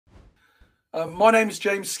My name is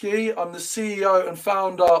James Ski. I'm the CEO and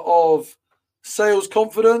founder of Sales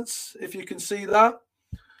Confidence, if you can see that.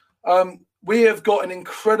 We have got an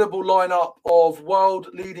incredible lineup of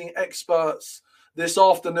world-leading experts this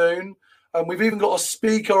afternoon. We've even got a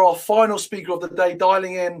speaker, our final speaker of the day,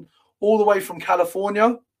 dialing in all the way from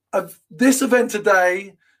California. This event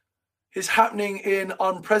today is happening in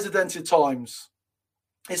unprecedented times.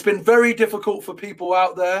 It's been very difficult for people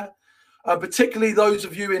out there, particularly those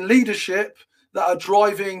of you in leadership that are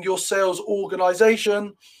driving your sales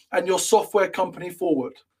organization and your software company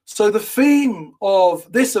forward. So the theme of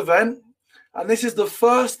this event, and this is the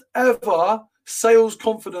first ever Sales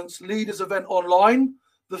Confidence Leaders event online,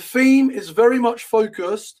 the theme is very much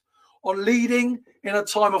focused on leading in a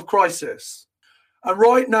time of crisis. And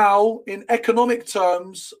right now, in economic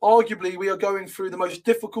terms, arguably we are going through the most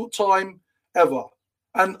difficult time ever.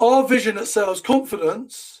 And our vision at Sales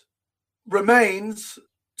Confidence remains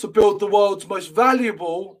to build the world's most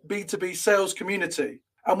valuable B2B sales community.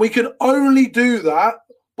 And we can only do that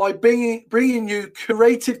by bringing you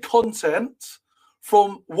curated content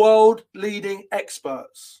from world-leading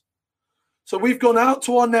experts. So we've gone out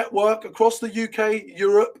to our network across the UK,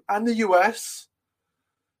 Europe, and the US,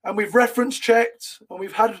 and we've reference checked, and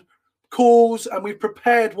we've had calls, and we've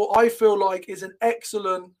prepared what I feel like is an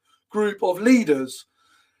excellent group of leaders.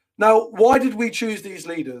 Now, why did we choose these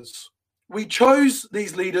leaders? We chose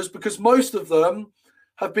these leaders because most of them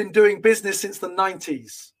have been doing business since the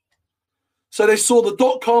 90s. So they saw the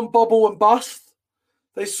dot-com bubble and bust.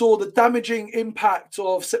 They saw the damaging impact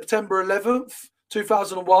of September 11th,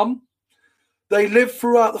 2001. They lived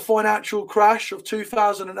throughout the financial crash of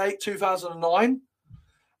 2008, 2009.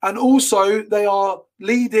 And also they are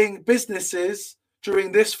leading businesses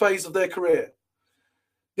during this phase of their career.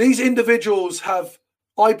 These individuals have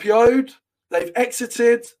IPO'd, they've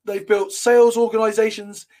exited, they've built sales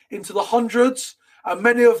organizations into the hundreds, and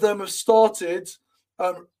many of them have started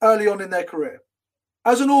early on in their career.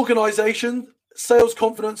 As an organization, Sales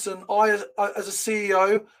Confidence and I, as a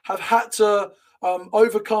CEO, have had to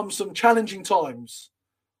overcome some challenging times.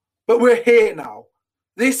 But we're here now.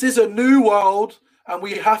 This is a new world, and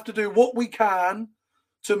we have to do what we can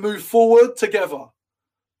to move forward together.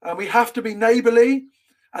 And we have to be neighborly.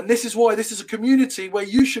 And this is why this is a community where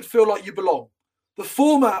you should feel like you belong. The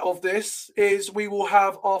format of this is we will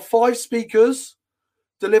have our 5 speakers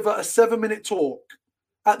deliver a 7-minute talk.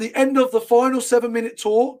 At the end of the final 7-minute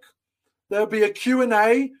talk, there'll be a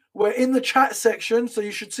Q&A where in the chat section, so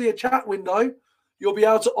you should see a chat window, you'll be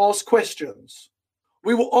able to ask questions.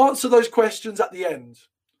 We will answer those questions at the end.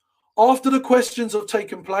 After the questions have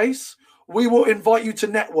taken place, we will invite you to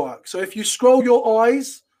network. So if you scroll your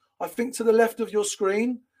eyes, I think to the left of your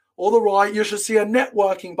screen or the right, you should see a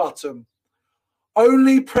networking button.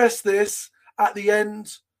 Only press this at the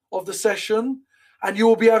end of the session, and you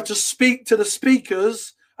will be able to speak to the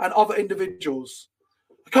speakers and other individuals.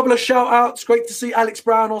 A couple of shout outs. Great to see Alex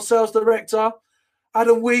Brown, our sales director.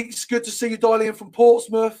 Adam Weeks, good to see you dialing in from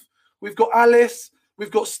Portsmouth. We've got Alice,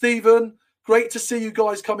 we've got Stephen. Great to see you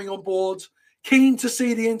guys coming on board. Keen to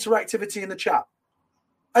see the interactivity in the chat.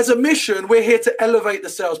 As a mission, we're here to elevate the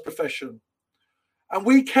sales profession. And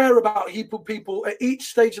we care about people at each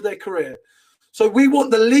stage of their career. So we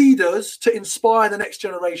want the leaders to inspire the next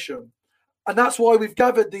generation. And that's why we've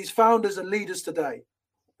gathered these founders and leaders today.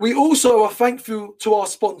 We also are thankful to our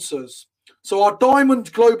sponsors. So our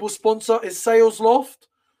Diamond Global sponsor is SalesLoft,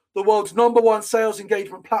 the world's #1 sales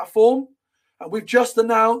engagement platform. And we've just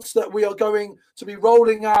announced that we are going to be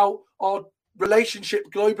rolling out our relationship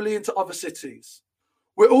globally into other cities.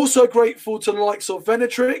 We're also grateful to the likes of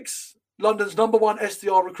Venatrix, London's #1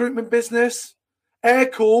 SDR recruitment business,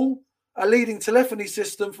 Aircall, a leading telephony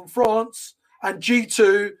system from France, and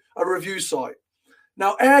G2, a review site.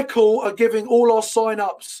 Now, Aircall are giving all our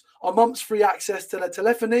sign-ups a month's free access to their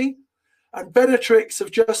telephony, and Venatrix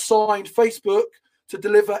have just signed Facebook to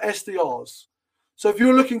deliver SDRs. So if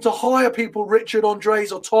you're looking to hire people, Richard,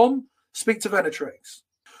 Andres, or Tom, speak to Venatrix.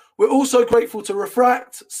 We're also grateful to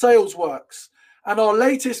Refract, SalesWorks, and our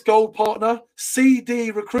latest gold partner, CD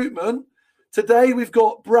Recruitment. Today we've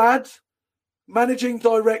got Brad, managing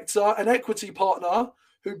director and equity partner,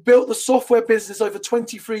 who built the software business over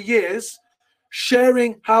 23 years,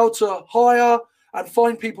 sharing how to hire and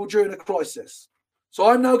find people during a crisis. So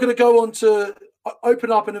I'm now going to go on to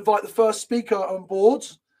open up and invite the first speaker on board.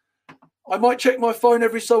 I might check my phone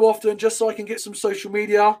every so often just so I can get some social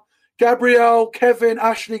media. Gabrielle, Kevin,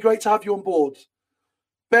 Ashley, great to have you on board.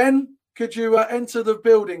 Ben, could you enter the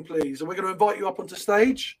building, please? And we're going to invite you up onto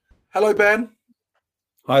stage. Hello, Ben.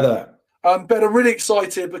 Hi there. Ben, I'm really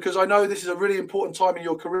excited because I know this is a really important time in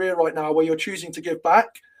your career right now where you're choosing to give back.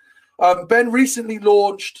 Ben recently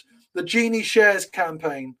launched the Genie Shares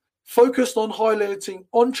campaign, focused on highlighting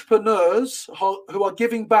entrepreneurs who are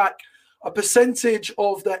giving back a percentage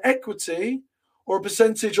of their equity or a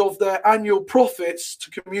percentage of their annual profits to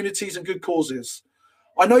communities and good causes.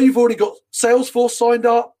 I know you've already got Salesforce signed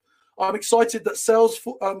up. I'm excited that Sales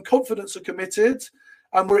Confidence are committed,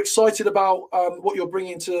 and we're excited about what you're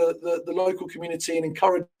bringing to the local community and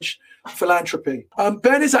encourage philanthropy.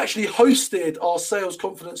 Ben has actually hosted our Sales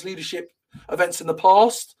Confidence leadership events in the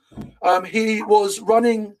past. He was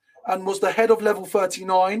running and was the head of Level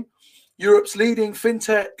 39, Europe's leading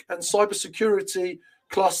fintech and cybersecurity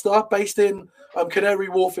cluster based in Canary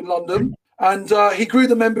Wharf in London. And he grew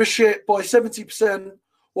the membership by 70%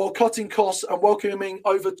 while cutting costs and welcoming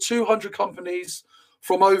over 200 companies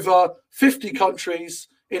from over 50 countries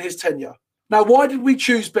in his tenure. Now, why did we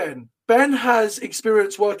choose Ben? Ben has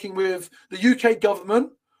experience working with the UK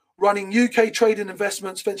government, running UK Trade and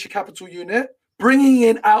Investments Venture Capital Unit, bringing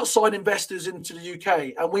in outside investors into the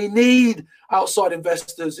UK. And we need outside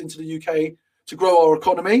investors into the UK to grow our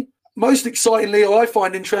economy. Most excitingly, or I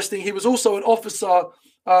find interesting, he was also an officer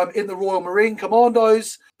in the Royal Marine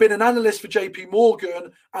Commandos, been an analyst for JP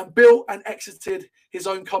Morgan, and built and exited his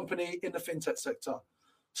own company in the fintech sector.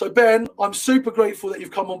 So Ben, I'm super grateful that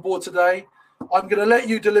you've come on board today. I'm going to let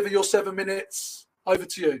you deliver your 7 minutes. Over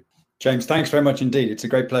to you. James, thanks very much indeed. It's a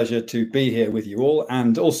great pleasure to be here with you all.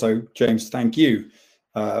 And also, James, thank you.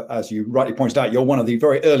 As you rightly pointed out, you're one of the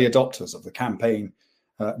very early adopters of the campaign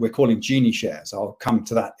we're calling Genie Shares. I'll come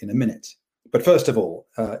to that in a minute. But first of all,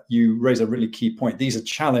 you raise a really key point. These are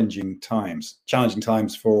challenging times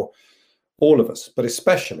for all of us, but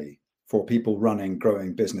especially for people running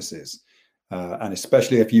growing businesses. And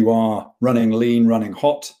especially if you are running lean, running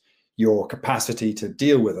hot, your capacity to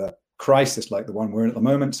deal with a crisis like the one we're in at the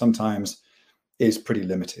moment sometimes is pretty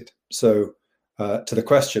limited. So to the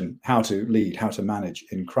question, how to lead, how to manage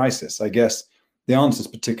in crisis, I guess the answer is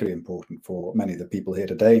particularly important for many of the people here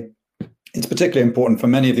today. It's particularly important for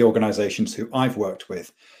many of the organizations who I've worked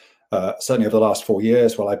with, certainly over the last 4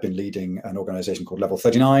 years, while I've been leading an organization called Level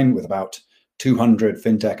 39 with about 200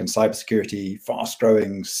 fintech and cybersecurity,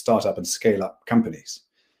 fast-growing startup and scale-up companies.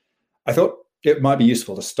 I thought it might be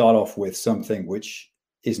useful to start off with something which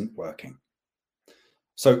isn't working.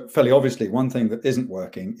 So fairly obviously, one thing that isn't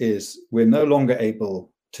working is we're no longer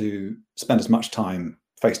able to spend as much time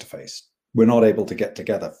face-to-face. We're not able to get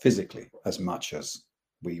together physically as much as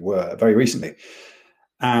we were very recently.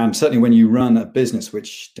 And certainly when you run a business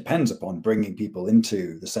which depends upon bringing people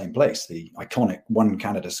into the same place, the iconic One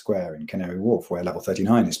Canada Square in Canary Wharf, where Level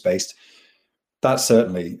 39 is based, that's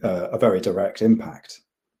certainly a very direct impact.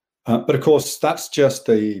 But of course, that's just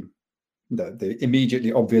the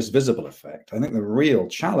immediately obvious visible effect. I think the real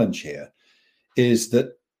challenge here is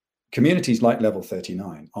that communities like Level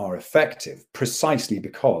 39 are effective precisely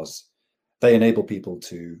because they enable people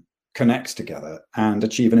to connect together and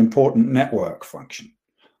achieve an important network function.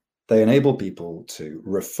 They enable people to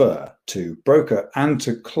refer, to broker, and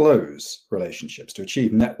to close relationships, to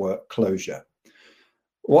achieve network closure.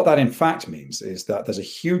 What that in fact means is that there's a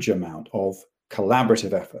huge amount of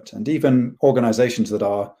collaborative effort, and even organizations that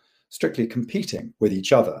are strictly competing with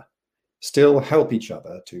each other still help each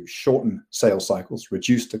other to shorten sales cycles,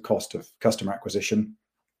 reduce the cost of customer acquisition,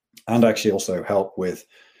 and actually also help with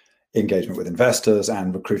engagement with investors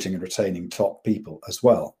and recruiting and retaining top people as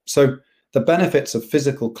well. So the benefits of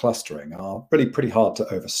physical clustering are really pretty hard to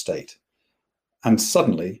overstate. And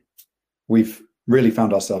suddenly we've really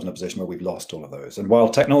found ourselves in a position where we've lost all of those. And while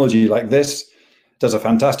technology like this does a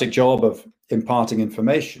fantastic job of imparting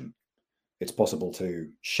information, it's possible to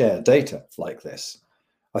share data like this.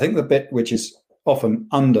 I think the bit which is often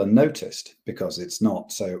under noticed because it's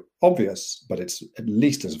not so obvious, but it's at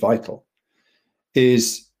least as vital,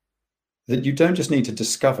 is that you don't just need to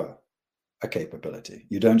discover a capability.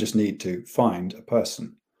 You don't just need to find a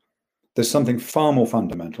person. There's something far more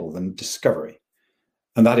fundamental than discovery,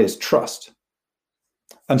 and that is trust.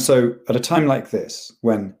 And so at a time like this,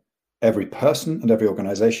 when every person and every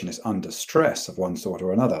organization is under stress of one sort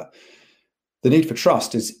or another, the need for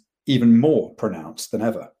trust is even more pronounced than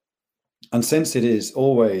ever. And since it is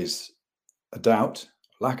always a doubt,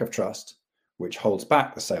 lack of trust, which holds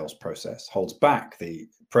back the sales process, holds back the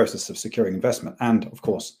process of securing investment, and of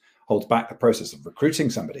course, holds back the process of recruiting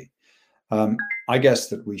somebody, I guess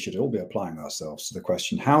that we should all be applying ourselves to the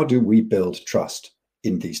question, how do we build trust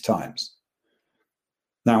in these times?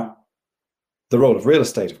 Now, the role of real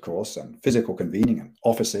estate, of course, and physical convening and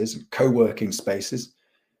offices and co-working spaces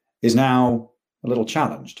is now a little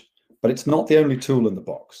challenged, but it's not the only tool in the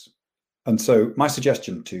box. And so my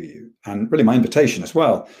suggestion to you, and really my invitation as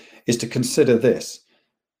well, is to consider this.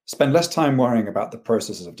 spend less time worrying about the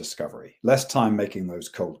processes of discovery, less time making those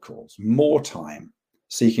cold calls, more time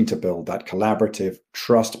seeking to build that collaborative,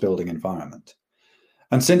 trust-building environment.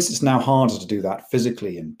 And since it's now harder to do that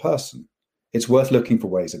physically in person, it's worth looking for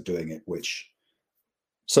ways of doing it which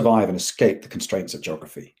survive and escape the constraints of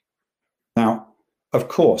geography. Now, of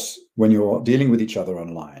course, when you're dealing with each other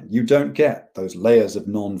online, you don't get those layers of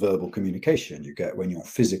non-verbal communication you get when you're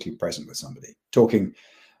physically present with somebody. Talking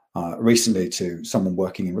recently to someone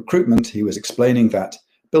working in recruitment, he was explaining that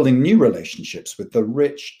building new relationships with the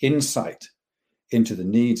rich insight into the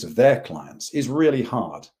needs of their clients is really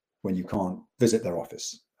hard when you can't visit their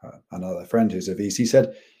office. Another friend who's a VC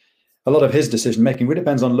said a lot of his decision making really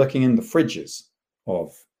depends on looking in the fridges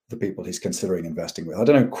of the people he's considering investing with. I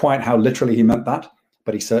don't know quite how literally he meant that,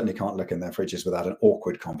 but he certainly can't look in their fridges without an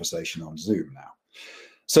awkward conversation on Zoom now.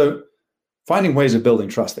 So finding ways of building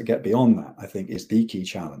trust that get beyond that, I think, is the key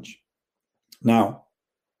challenge. Now,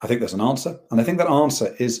 I think there's an answer, and I think that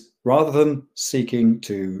answer is, rather than seeking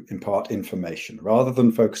to impart information, rather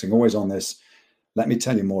than focusing always on this, let me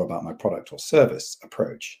tell you more about my product or service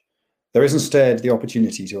approach, there is instead the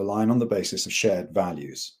opportunity to align on the basis of shared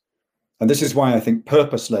values. And this is why I think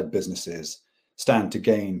purpose-led businesses stand to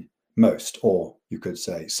gain most, or you could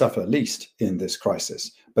say suffer least in this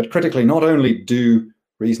crisis, but critically not only do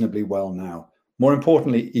reasonably well now, more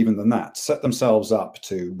importantly even than that, set themselves up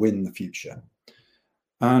to win the future.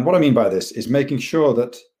 And what I mean by this is making sure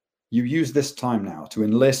that you use this time now to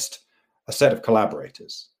enlist a set of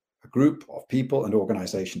collaborators, a group of people and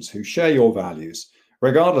organizations who share your values,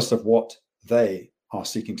 regardless of what they are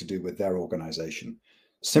seeking to do with their organization.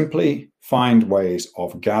 Simply find ways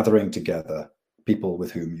of gathering together people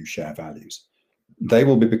with whom you share values. They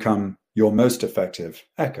will become your most effective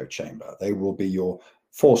echo chamber. They will be your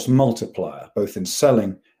force multiplier, both in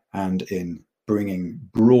selling and in bringing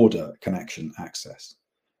broader connection access.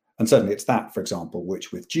 And certainly it's that, for example,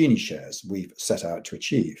 which with GenieShares we've set out to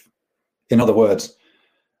achieve. In other words,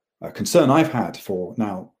 a concern I've had for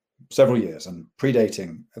now several years and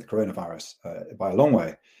predating the coronavirus by a long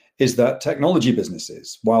way is that technology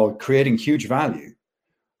businesses, while creating huge value,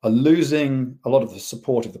 are losing a lot of the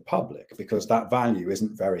support of the public because that value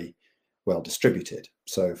isn't very well distributed.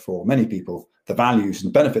 So for many people, the values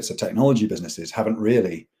and benefits of technology businesses haven't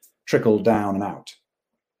really trickled down and out.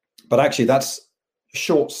 But actually that's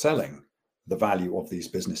short selling the value of these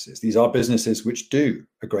businesses. These are businesses which do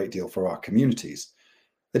a great deal for our communities.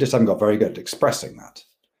 They just haven't got very good at expressing that.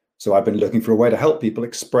 So I've been looking for a way to help people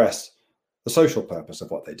express the social purpose of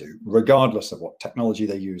what they do, regardless of what technology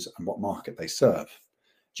they use and what market they serve.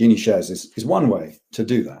 GenieShares is one way to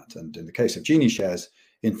do that. And in the case of GenieShares,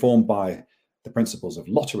 informed by the principles of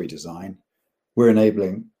lottery design, we're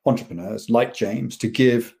enabling entrepreneurs like James to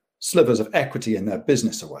give slivers of equity in their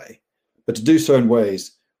business away, but to do so in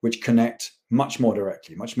ways which connect much more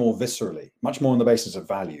directly, much more viscerally, much more on the basis of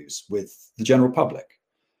values with the general public.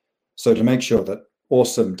 So to make sure that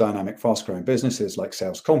awesome, dynamic, fast-growing businesses like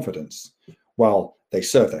Sales Confidence, while they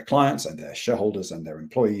serve their clients and their shareholders and their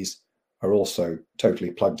employees, are also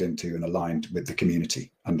totally plugged into and aligned with the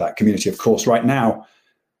community. And that community, of course, right now,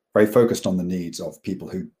 very focused on the needs of people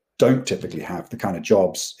who don't typically have the kind of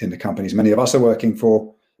jobs in the companies many of us are working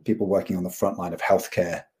for, people working on the front line of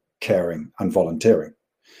healthcare, caring, and volunteering.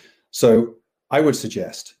 So I would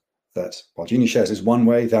suggest that while GenieShares is one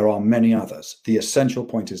way, there are many others. The essential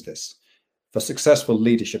point is this: for successful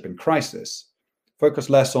leadership in crisis,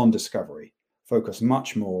 focus less on discovery, focus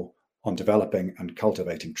much more on developing and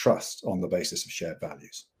cultivating trust on the basis of shared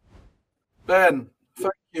values. Ben,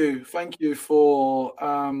 thank you for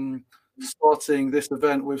starting this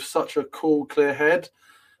event with such a cool, clear head.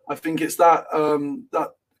 I think it's that that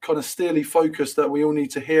kind of steely focus that we all need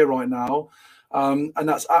to hear right now. And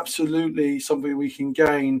that's absolutely something we can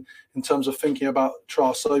gain in terms of thinking about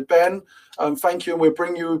trust. So Ben, thank you, and we'll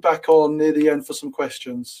bring you back on near the end for some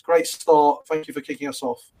questions. Great start. Thank you for kicking us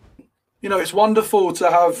off. You know, it's wonderful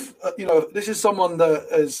to have, this is someone that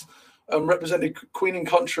has represented Queen and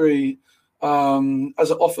Country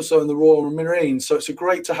as an officer in the Royal Marines. So it's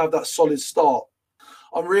great to have that solid start.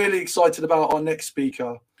 I'm really excited about our next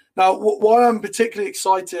speaker. Now, why I'm particularly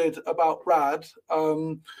excited about Brad,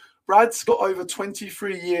 Brad's got over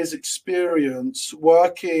 23 years experience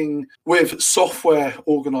working with software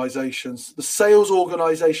organizations, the sales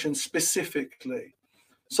organization specifically.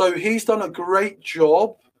 So he's done a great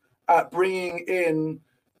job at bringing in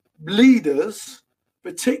leaders,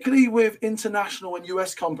 particularly with international and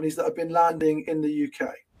US companies that have been landing in the UK.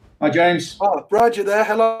 Hi, James. Brad, you're there.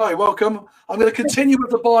 Hello, welcome. I'm going to continue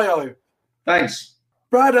with the bio. Thanks.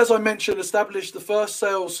 Brad, as I mentioned, established the first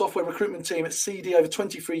sales software recruitment team at CD over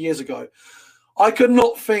 23 years ago. I could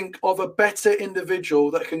not think of a better individual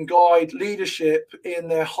that can guide leadership in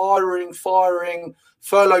their hiring, firing,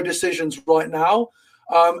 furlough decisions right now.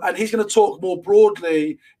 And he's going to talk more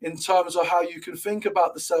broadly in terms of how you can think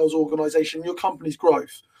about the sales organization, your company's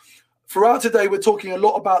growth. Throughout today, we're talking a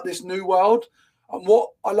lot about this new world. And what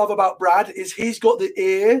I love about Brad is he's got the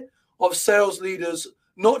ear of sales leaders,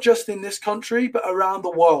 not just in this country, but around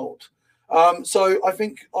the world. So I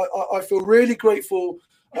think I feel really grateful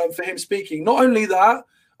for him speaking. Not only that,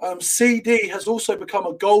 CD has also become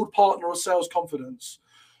a gold partner of Sales Confidence.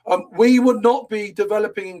 We would not be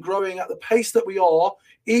developing and growing at the pace that we are,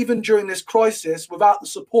 even during this crisis, without the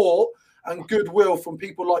support and goodwill from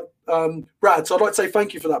people like Brad. So I'd like to say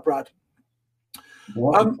thank you for that, Brad.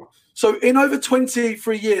 So in over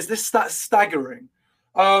 23 years, this stat's staggering.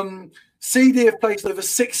 CD have placed over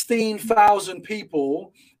 16,000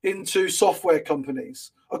 people into software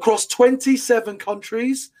companies across 27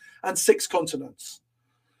 countries and 6 continents.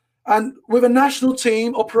 And with a national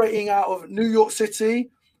team operating out of New York City,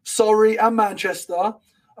 Surrey and Manchester,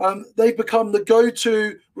 they've become the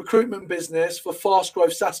go-to recruitment business for fast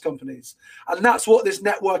growth SaaS companies. And that's what this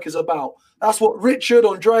network is about. That's what Richard,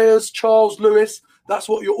 Andreas, Charles, Lewis, that's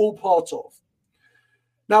what you're all part of.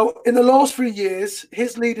 Now, in the last 3 years,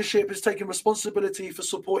 his leadership has taken responsibility for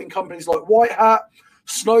supporting companies like White Hat,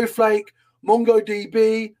 Snowflake,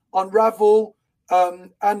 MongoDB, Unravel,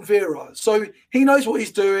 and Vera. So he knows what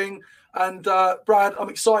he's doing. And Brad, I'm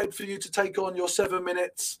excited for you to take on your 7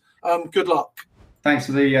 minutes. Good luck. Thanks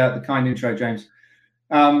for the kind intro, James.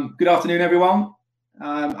 Good afternoon, everyone.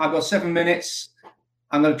 I've got 7 minutes.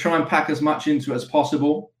 I'm going to try and pack as much into it as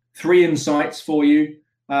possible. 3 insights for you,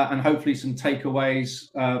 and hopefully some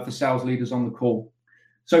takeaways for sales leaders on the call.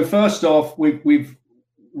 So first off,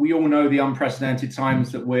 we all know the unprecedented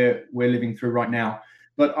times that we're living through right now.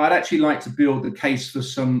 But I'd actually like to build the case for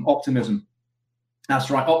some optimism.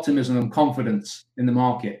 That's right, optimism and confidence in the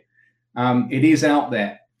market. It is out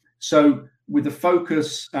there. So with the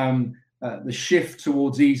focus, the shift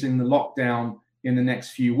towards easing the lockdown in the next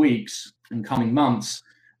few weeks and coming months,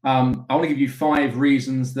 I want to give you 5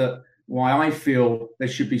 reasons that why I feel there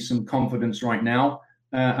should be some confidence right now,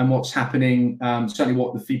 and what's happening, certainly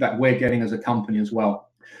what the feedback we're getting as a company as well.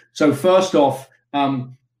 So first off,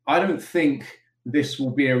 I don't think this will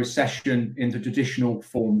be a recession in the traditional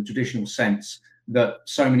form, the traditional sense that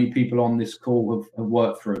so many people on this call have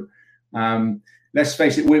worked through. Let's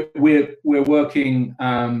face it, we're working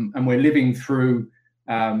and we're living through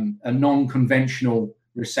a non-conventional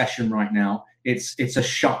recession right now. It's a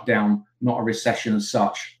shutdown, not a recession as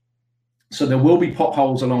such. So there will be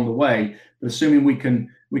potholes along the way, but assuming we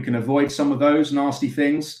can avoid some of those nasty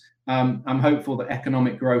things, I'm hopeful that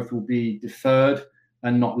economic growth will be deferred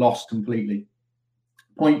and not lost completely.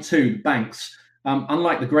 Point 2, banks.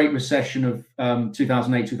 Unlike the Great Recession of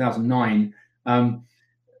 2008, 2009,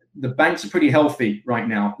 the banks are pretty healthy right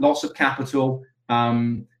now. Lots of capital,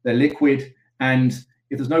 they're liquid, and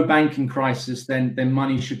if there's no banking crisis, then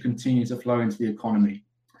money should continue to flow into the economy.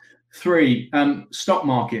 3, stock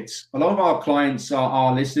markets. A lot of our clients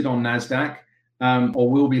are listed on NASDAQ, or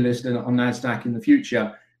will be listed on NASDAQ in the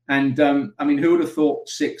future. And I mean, who would have thought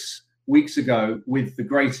 6 weeks ago, with the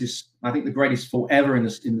greatest fall ever in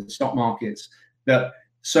the stock markets, that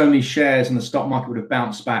so many shares in the stock market would have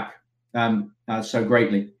bounced back so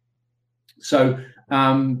greatly. So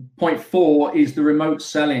point 4 is the remote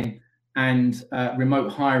selling and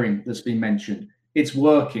remote hiring that's been mentioned. It's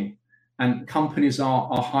working, and companies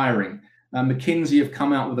are hiring. McKinsey have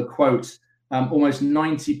come out with a quote, almost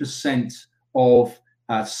 90% of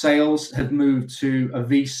sales have moved to a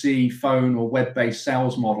VC phone or web-based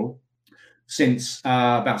sales model since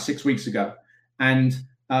about 6 weeks ago. And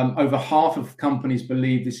over half of companies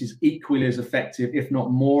believe this is equally as effective, if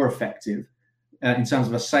not more effective, in terms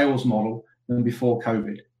of a sales model than before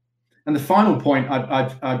COVID. And the final point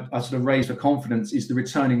I'd sort of raise for confidence is the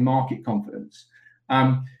returning market confidence.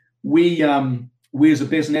 We as a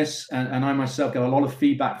business, and I myself get a lot of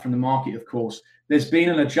feedback from the market, of course. There's been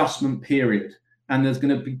an adjustment period, and there's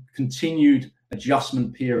going to be continued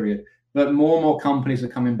adjustment period, but more and more companies are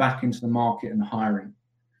coming back into the market and hiring.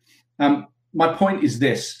 My point is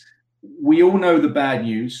this: we all know the bad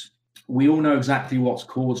news. We all know exactly what's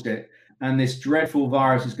caused it, and this dreadful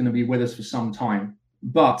virus is going to be with us for some time.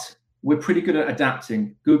 But we're pretty good at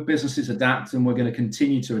adapting. Good businesses adapt, and we're going to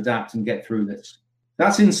continue to adapt and get through this.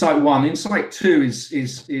 That's insight 1. Insight 2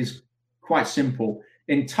 is quite simple.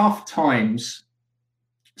 In tough times,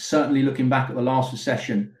 certainly looking back at the last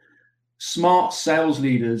recession, smart sales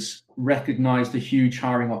leaders recognize the huge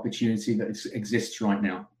hiring opportunity that exists right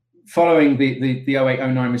now. following the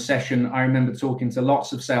 08-09 recession, I remember talking to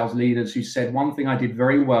lots of sales leaders who said one thing I did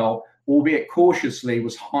very well, albeit cautiously,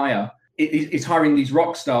 was it's hiring these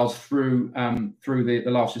rock stars through the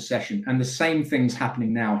last recession. And the same thing's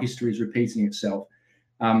happening now. History is repeating itself.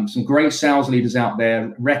 Some great sales leaders out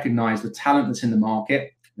there recognize the talent that's in the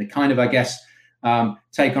market. They kind of, I guess,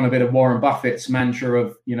 take on a bit of Warren Buffett's mantra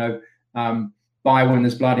of, buy when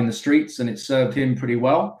there's blood in the streets, and it served him pretty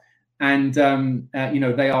well. And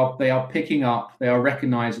they are picking up, they are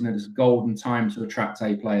recognizing that it's a golden time to attract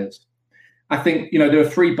A players. I think there are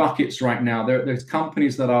three buckets right now. There's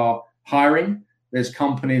companies that are hiring, there's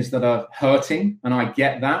companies that are hurting, and I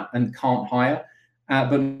get that, and can't hire.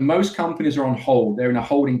 But most companies are on hold. They're in a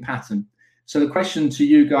holding pattern. So the question to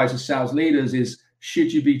you guys as sales leaders is,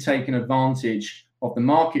 should you be taking advantage of the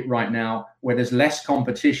market right now where there's less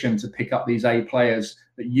competition to pick up these A players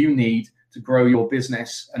that you need to grow your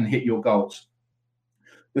business and hit your goals?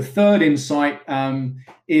 The third insight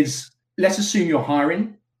is, let's assume you're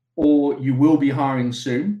hiring or you will be hiring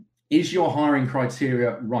soon. Is your hiring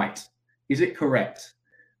criteria right? Is it correct?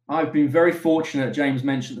 I've been very fortunate, James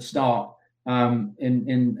mentioned at the start in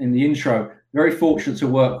the intro, very fortunate to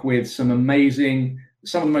work with some of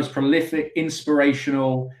the most prolific,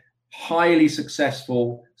 inspirational, highly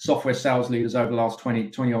successful software sales leaders over the last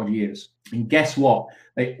 20 odd years. And guess what?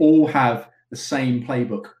 They all have the same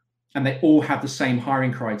playbook and they all have the same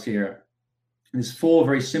hiring criteria. And there's four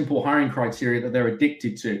very simple hiring criteria that they're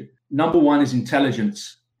addicted to. Number one is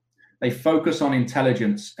intelligence. They focus on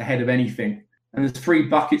intelligence ahead of anything. And there's three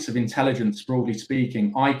buckets of intelligence, broadly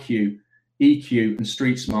speaking: IQ, EQ, and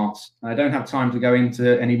street smarts. I don't have time to go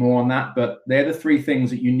into any more on that, but they're the three things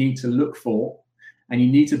that you need to look for, and you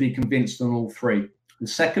need to be convinced on all three. The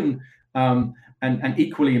second, and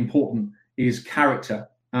equally important, is character.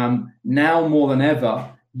 Now more than ever,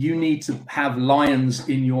 you need to have lions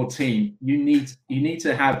in your team. You need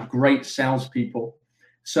to have great salespeople.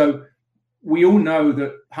 So we all know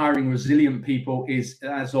that hiring resilient people is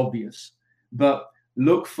as obvious, but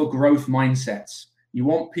look for growth mindsets. You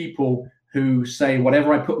want people who say,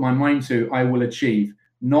 whatever I put my mind to, I will achieve,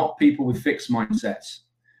 not people with fixed mindsets.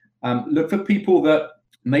 Look for people that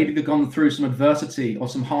maybe they've gone through some adversity or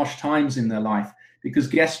some harsh times in their life, because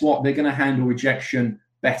guess what? They're going to handle rejection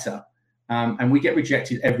better. And we get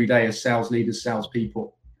rejected every day as sales leaders,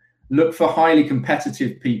 salespeople. Look for highly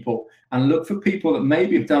competitive people, and look for people that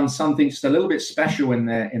maybe have done something just a little bit special in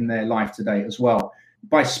their life today as well.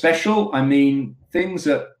 By special, I mean things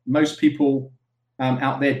that most people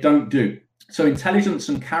out there don't do. So intelligence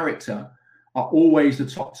and character are always the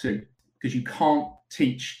top two, because you can't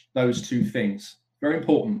teach those two things. Very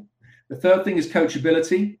important. The third thing is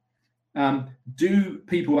coachability. Do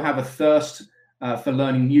people have a thirst for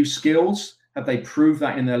learning new skills? Have they proved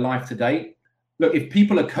that in their life to date? Look, if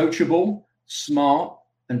people are coachable, smart,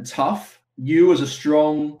 and tough, you as a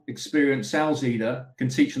strong, experienced sales leader can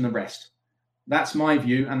teach them the rest. That's my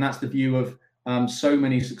view, and that's the view of so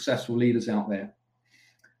many successful leaders out there.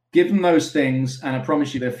 Give them those things, and I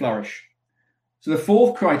promise you they'll flourish. So the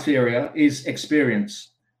fourth criteria is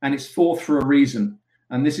experience, and it's fourth for a reason.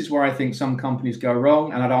 And this is where I think some companies go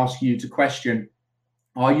wrong, and I'd ask you to question,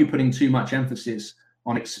 are you putting too much emphasis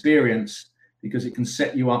on experience? Because it can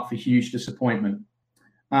set you up for huge disappointment.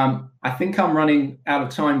 I think I'm running out of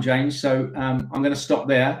time, James, so I'm going to stop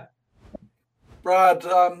there. Brad,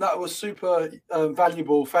 that was super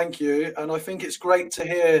valuable. Thank you. And I think it's great to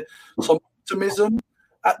hear some optimism.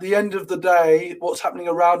 At the end of the day, what's happening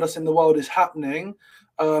around us in the world is happening.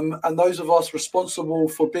 And those of us responsible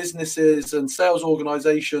for businesses and sales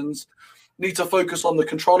organizations need to focus on the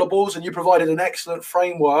controllables. And you provided an excellent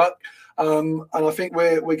framework. And I think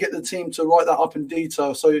we get the team to write that up in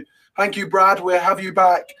detail. So thank you, Brad. We'll have you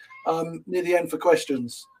back near the end for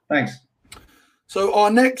questions. Thanks. So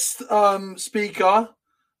our next speaker,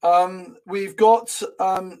 we've got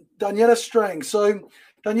Daniela Strang. So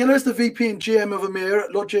Daniela is the VP and GM of EMEA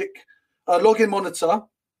at Login Monitor.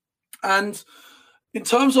 And in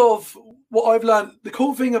terms of what I've learned, the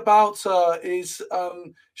cool thing about her is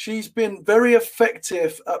she's been very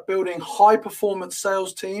effective at building high-performance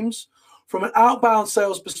sales teams from an outbound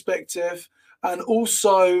sales perspective, and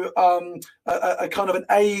also a kind of an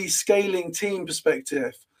A scaling team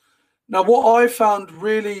perspective. Now, what I found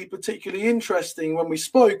really particularly interesting when we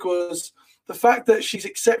spoke was the fact that she's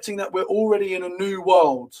accepting that we're already in a new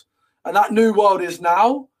world, and that new world is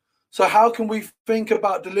now. So how can we think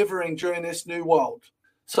about delivering during this new world?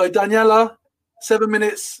 So Daniela, 7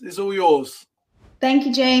 minutes is all yours. Thank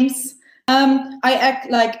you, James.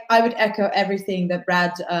 I would echo everything that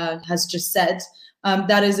Brad has just said.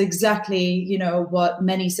 That is exactly, what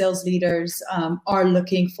many sales leaders are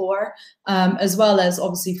looking for, as well as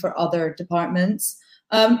obviously for other departments.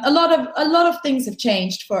 A lot of things have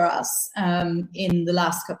changed for us in the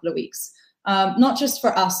last couple of weeks. Not just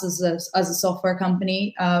for us as a software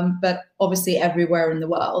company, but obviously everywhere in the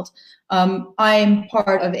world. I'm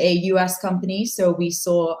part of a US company, so we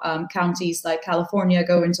saw counties like California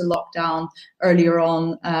go into lockdown earlier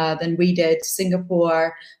on than we did,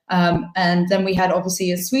 Singapore, and then we had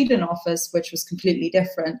obviously a Sweden office, which was completely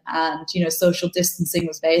different, and social distancing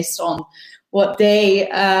was based on what they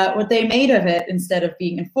made of it instead of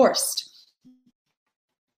being enforced.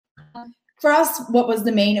 For us, what was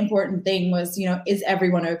the main important thing was, is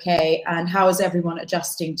everyone okay? And how is everyone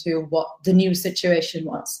adjusting to what the new situation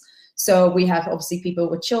was? So we have obviously people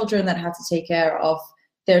with children that have to take care of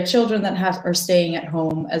their children that are staying at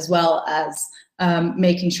home, as well as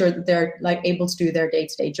making sure that they're able to do their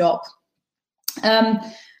day-to-day job.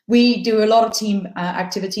 We do a lot of team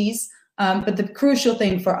activities, but the crucial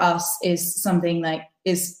thing for us is something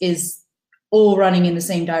is all running in the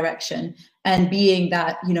same direction. And being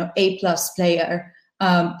that, A+ player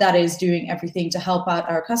that is doing everything to help out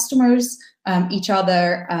our customers, each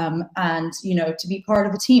other, and, to be part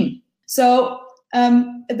of a team. So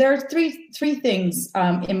there are three things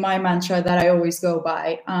in my mantra that I always go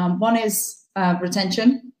by. One is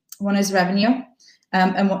retention, one is revenue,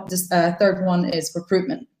 and the third one is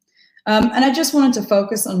recruitment. And I just wanted to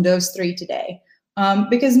focus on those three today.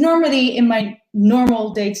 Because normally in my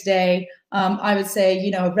normal day-to-day, I would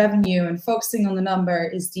say, revenue and focusing on the number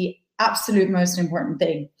is the absolute most important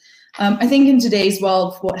thing. I think in today's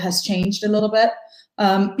world, what has changed a little bit,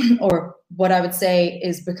 or what I would say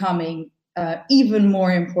is becoming even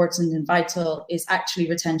more important and vital, is actually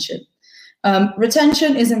retention.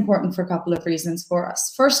 Retention is important for a couple of reasons for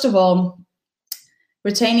us. First of all,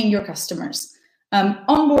 retaining your customers.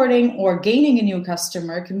 Onboarding or gaining a new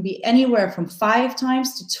customer can be anywhere from 5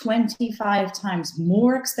 times to 25 times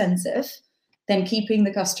more expensive than keeping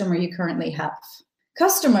the customer you currently have.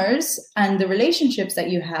 Customers and the relationships that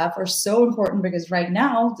you have are so important because right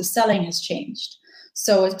now the selling has changed.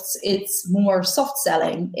 So it's more soft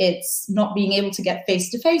selling. It's not being able to get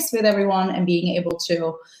face-to-face with everyone and being able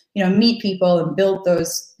to meet people and build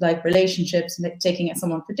those relationships, taking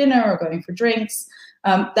someone for dinner or going for drinks.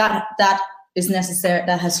 That is necessary.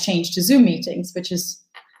 That has changed to Zoom meetings, which is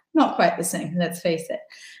not quite the same, let's face it.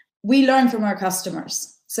 We learn from our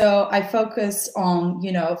customers. So I focus on,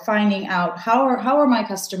 finding out how are my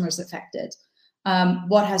customers affected?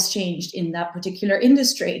 What has changed in that particular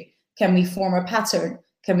industry? Can we form a pattern?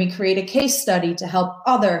 Can we create a case study to help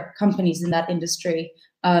other companies in that industry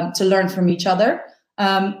to learn from each other?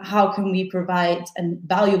 How can we provide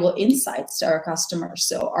valuable insights to our customers?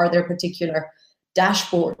 So are there particular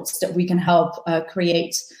dashboards that we can help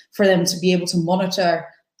create for them to be able to monitor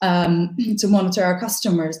our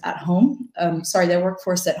customers at home, their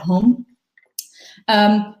workforce at home.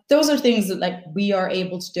 Those are things that we are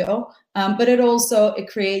able to do, but it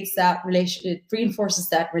creates that relation, it reinforces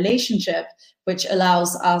that relationship, which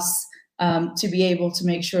allows us to be able to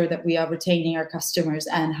make sure that we are retaining our customers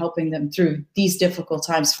and helping them through these difficult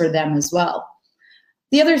times for them as well.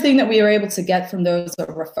 The other thing that we are able to get from those are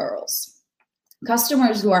referrals.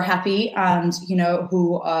 Customers who are happy and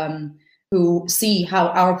who see how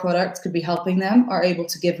our products could be helping them are able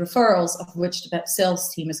to give referrals, of which the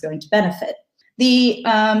sales team is going to benefit. The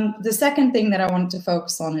second thing that I wanted to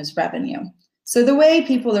focus on is revenue. So the way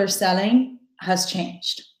people are selling has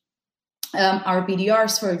changed. Our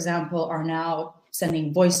BDRs, for example, are now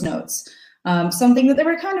sending voice notes, something that they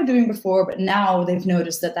were kind of doing before, but now they've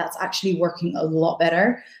noticed that that's actually working a lot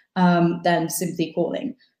better than simply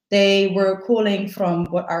calling. They were calling from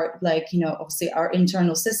what our, obviously our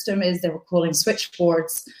internal system is. They were calling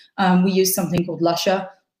switchboards. We use something called Lusha.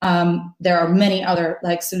 There are many other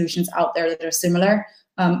solutions out there that are similar,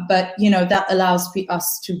 but that allows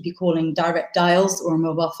us to be calling direct dials or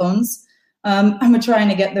mobile phones. And we're trying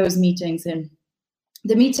to get those meetings in.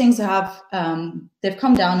 The meetings have they've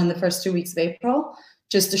come down in the first 2 weeks of April,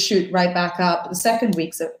 just to shoot right back up the second 2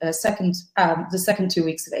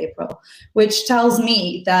 weeks of April, which tells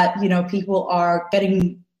me that people are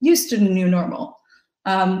getting used to the new normal,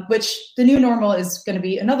 which the new normal is going to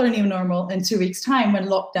be another new normal in 2 weeks' time when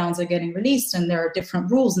lockdowns are getting released and there are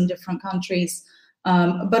different rules in different countries,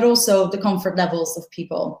 but also the comfort levels of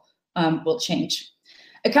people will change.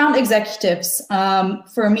 Account executives,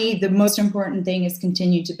 for me, the most important thing is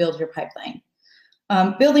continue to build your pipeline.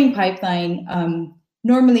 Building pipeline,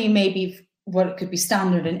 normally maybe what it could be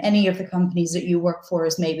standard in any of the companies that you work for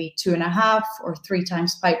is maybe 2.5 or 3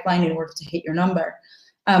 times pipeline in order to hit your number.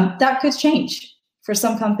 That could change. For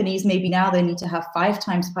some companies, maybe now they need to have 5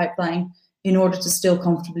 times pipeline in order to still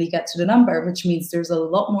comfortably get to the number, which means there's a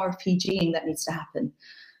lot more PGing that needs to happen.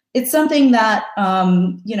 It's something that,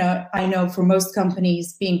 I know for most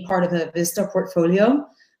companies, being part of a Vista portfolio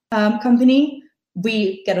company,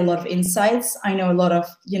 we get a lot of insights. I know a lot of,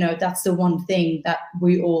 that's the one thing that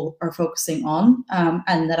we all are focusing on,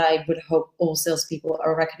 and that I would hope all salespeople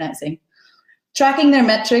are recognizing. Tracking their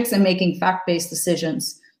metrics and making fact-based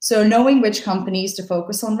decisions. So knowing which companies to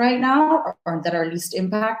focus on right now or that are least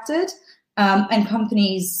impacted, and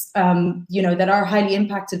companies, that are highly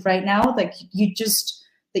impacted right now, like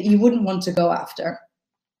that you wouldn't want to go after,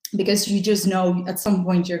 because you just know at some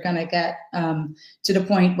point you're going to get to the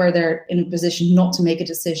point where they're in a position not to make a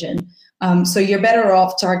decision. So you're better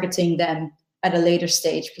off targeting them at a later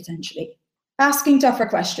stage, potentially. Asking tougher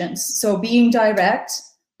questions. So being direct,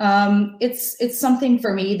 it's something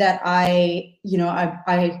for me that I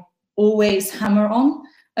always hammer on,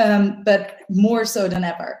 but more so than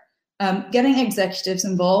ever. Getting executives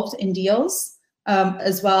involved in deals,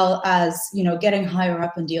 as well as, getting higher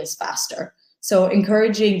up in deals faster. So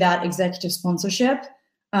encouraging that executive sponsorship,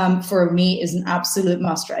 for me, is an absolute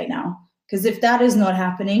must right now. Because if that is not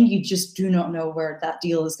happening, you just do not know where that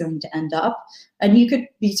deal is going to end up. And you could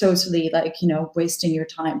be totally wasting your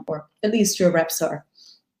time, or at least your reps are.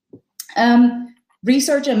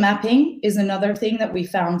 Research and mapping is another thing that we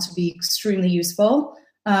found to be extremely useful.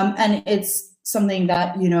 And it's something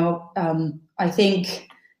that, I think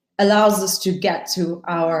allows us to get to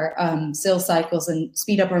our sales cycles and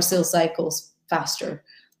speed up our sales cycles faster.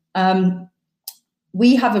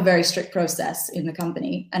 We have a very strict process in the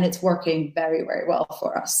company, and it's working very, very well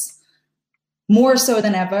for us. More so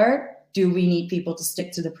than ever, do we need people to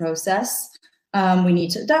stick to the process? We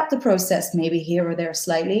need to adapt the process maybe here or there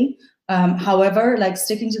slightly. However,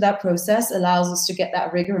 sticking to that process allows us to get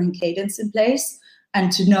that rigor and cadence in place,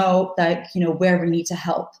 and to know where we need to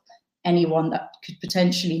help anyone that could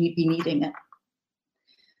potentially be needing it.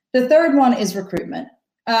 The third one is recruitment.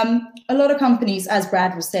 A lot of companies, as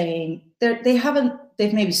Brad was saying, they've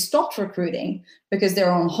maybe stopped recruiting because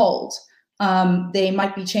they're on hold. They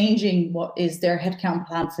might be changing what is their headcount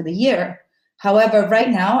plan for the year. However, right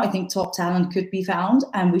now, I think top talent could be found,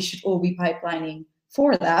 and we should all be pipelining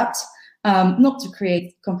for that. Not to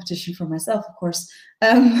create competition for myself, of course.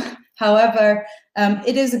 However,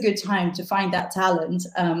 it is a good time to find that talent.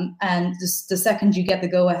 And the second you get the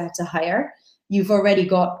go-ahead to hire, you've already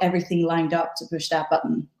got everything lined up to push that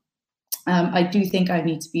button. I do think I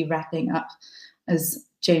need to be wrapping up, as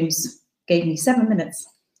James gave me 7 minutes.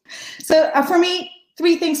 So for me,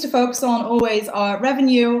 3 things to focus on always are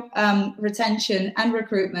revenue, retention, and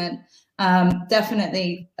recruitment.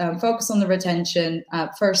 Definitely focus on the retention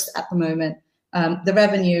first at the moment. The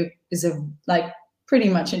revenue is pretty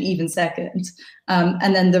much an even second.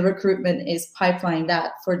 And then the recruitment is pipeline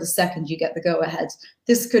that for the second you get the go ahead.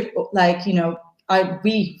 This could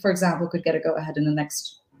we, for example, could get a go ahead in the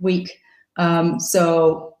next week.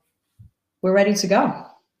 So we're ready to go.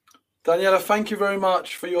 Daniela, thank you very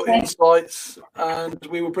much for your insights, and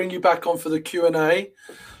we will bring you back on for the Q&A.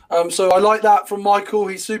 So I like that from Michael.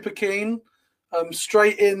 He's super keen.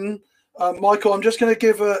 Straight in. Michael, I'm just going to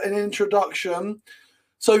give an introduction.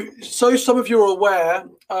 So some of you are aware,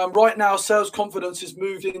 right now Sales Confidence has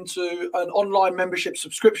moved into an online membership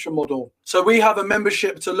subscription model. So we have a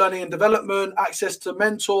membership to learning and development, access to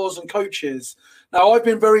mentors and coaches. Now, I've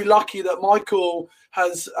been very lucky that Michael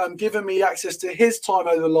has given me access to his time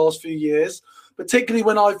over the last few years, particularly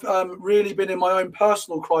when I've really been in my own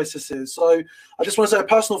personal crises. So I just want to say a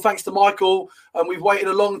personal thanks to Michael. We've waited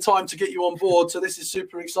a long time to get you on board, so this is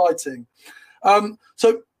super exciting.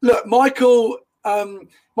 So look, Michael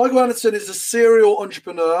Anderson is a serial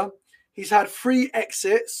entrepreneur. He's had 3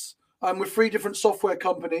 exits with 3 different software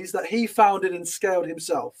companies that he founded and scaled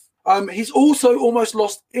himself. He's also almost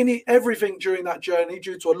lost everything during that journey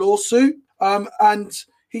due to a lawsuit. And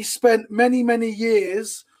he spent many, many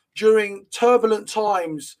years during turbulent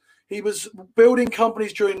times. He was building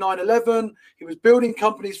companies during 9/11. He was building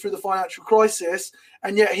companies through the financial crisis.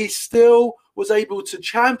 And yet he still was able to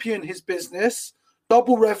champion his business,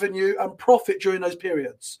 double revenue and profit during those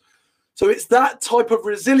periods. So it's that type of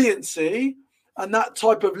resiliency and that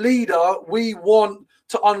type of leader we want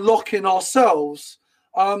to unlock in ourselves.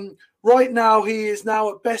 Right now, he is now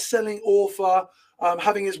a best-selling author,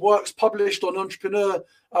 having his works published on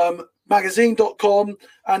entrepreneurmagazine.com,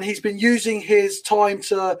 and he's been using his time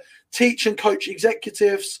to teach and coach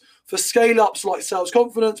executives for scale-ups like Sales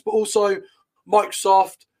Confidence, but also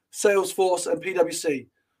Microsoft, Salesforce, and PwC.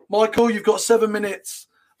 Michael, you've got 7 minutes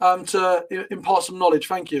to impart some knowledge.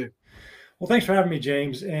 Thank you. Well, thanks for having me,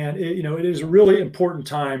 James. And it is a really important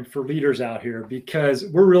time for leaders out here because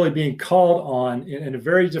we're really being called on in a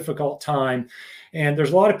very difficult time. And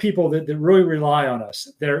there's a lot of people that really rely on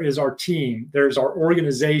us. There is our team, there's our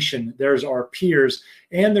organization, there's our peers,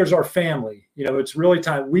 and there's our family. It's really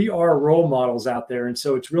time. We are role models out there. And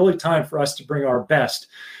so it's really time for us to bring our best,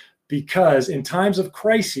 because in times of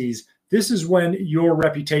crises, this is when your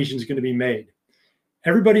reputation is going to be made.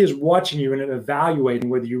 Everybody is watching you and evaluating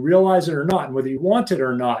whether you realize it or not, and whether you want it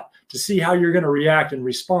or not, to see how you're going to react and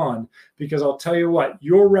respond. Because I'll tell you what,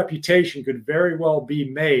 your reputation could very well be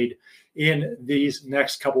made in these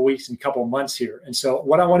next couple of weeks and couple of months here. And so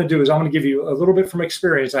what I want to do is I'm going to give you a little bit from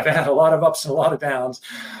experience. I've had a lot of ups and a lot of downs,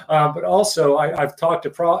 but also I've talked to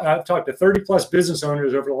 30 plus business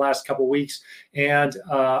owners over the last couple of weeks, and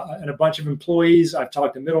a bunch of employees. I've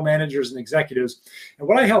talked to middle managers and executives. And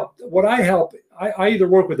I either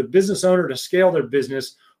work with a business owner to scale their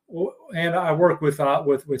business, and I work with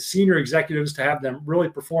senior executives to have them really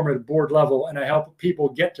perform at a board level, and I help people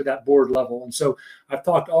get to that board level. And so I've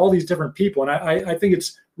talked to all these different people, and I think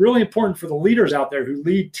it's really important for the leaders out there who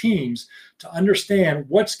lead teams to understand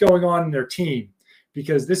what's going on in their team,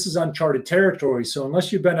 because this is uncharted territory. So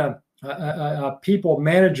unless you've been a people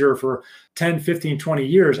manager for 10, 15, 20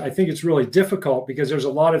 years, I think it's really difficult, because there's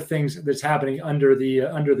a lot of things that's happening under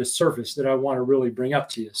the surface that I want to really bring up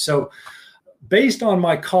to you. So based on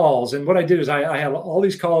my calls, and what I did is I had all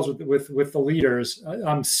these calls with the leaders.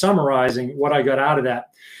 I'm summarizing what I got out of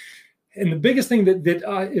that. And the biggest thing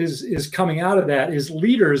that is coming out of that is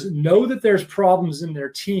leaders know that there's problems in their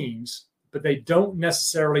teams, but they don't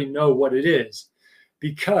necessarily know what it is,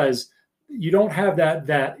 because you don't have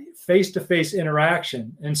that face-to-face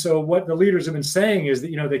interaction. And so what the leaders have been saying is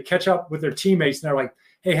that, they catch up with their teammates and they're like,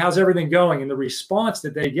 hey, how's everything going? And the response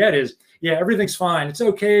that they get is, yeah, everything's fine. It's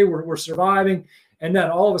okay. We're surviving. And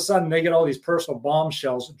then all of a sudden they get all these personal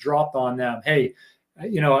bombshells dropped on them. Hey, I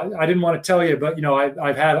didn't want to tell you, but,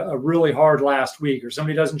 I've had a really hard last week, or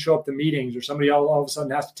somebody doesn't show up to meetings, or somebody all of a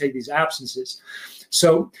sudden has to take these absences.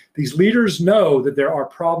 So these leaders know that there are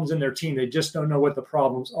problems in their team. They just don't know what the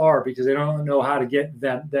problems are, because they don't know how to get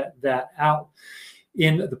that out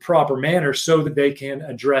in the proper manner so that they can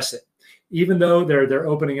address it. Even though they're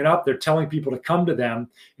opening it up, they're telling people to come to them,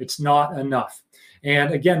 it's not enough.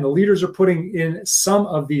 And again, the leaders are putting in some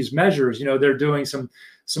of these measures. They're doing some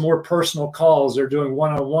more personal calls, they're doing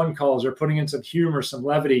one-on-one calls, they're putting in some humor, some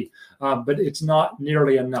levity, but it's not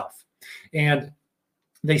nearly enough. And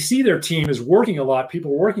they see their team is working a lot,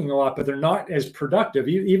 people working a lot, but they're not as productive,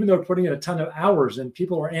 even though they're putting in a ton of hours and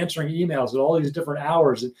people are answering emails at all these different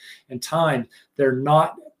hours and time. They're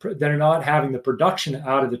not having the production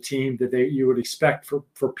out of the team that you would expect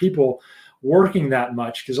for people working that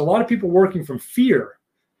much, because a lot of people working from fear,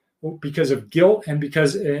 because of guilt, and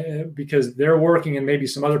because they're working and maybe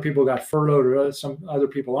some other people got furloughed or some other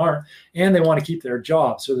people aren't, and they want to keep their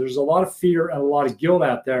job. So there's a lot of fear and a lot of guilt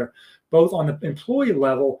out there, both on the employee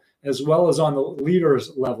level as well as on the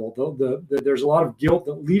leaders level. There's a lot of guilt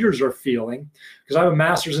that leaders are feeling, because I have a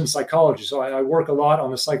master's in psychology, so I work a lot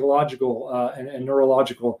on the psychological and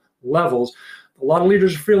neurological levels. A lot of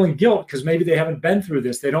leaders are feeling guilt because maybe they haven't been through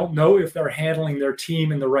this. They don't know if they're handling their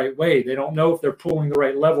team in the right way. They don't know if they're pulling the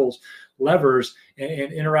right levers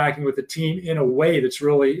and interacting with the team in a way that's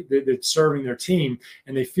serving their team.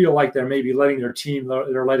 And they feel like they're maybe letting their team,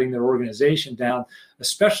 they're letting their organization down,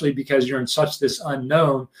 especially because you're in such this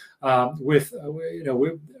unknown with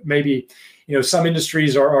maybe, some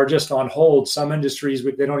industries are just on hold. Some industries,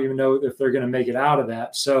 they don't even know if they're going to make it out of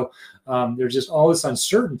that. So there's just all this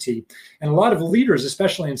uncertainty. And a lot of leaders,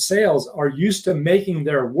 especially in sales, are used to making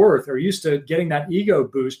their worth, are used to getting that ego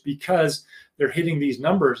boost because they're hitting these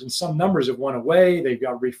numbers, and some numbers have went away. They've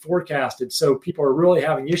got reforecasted. So people are really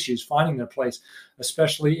having issues finding their place,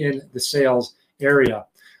 especially in the sales area.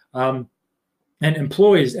 And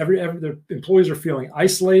employees, the employees are feeling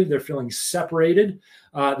isolated. They're feeling separated.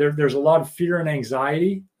 There's a lot of fear and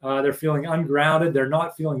anxiety. They're feeling ungrounded. They're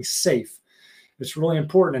not feeling safe. It's really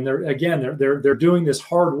important. And they're doing this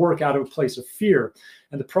hard work out of a place of fear.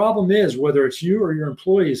 And the problem is, whether it's you or your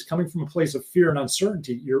employees coming from a place of fear and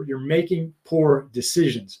uncertainty, you're making poor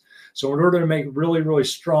decisions. So in order to make really, really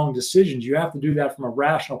strong decisions, you have to do that from a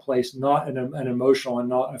rational place, not an emotional and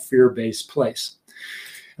not a fear-based place.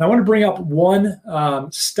 And I want to bring up one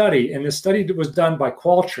study, and this study was done by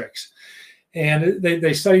Qualtrics. And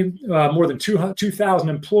they studied more than 2,000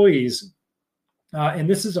 employees. And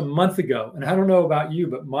this is a month ago. And I don't know about you,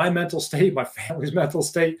 but my mental state, my family's mental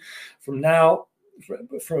state from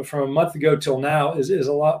a month ago till now is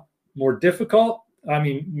a lot more difficult. I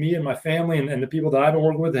mean, me and my family and the people that I've been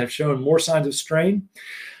working with have shown more signs of strain.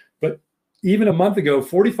 But even a month ago,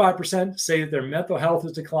 45% say that their mental health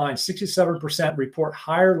has declined. 67% report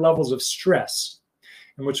higher levels of stress.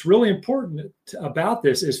 And what's really important about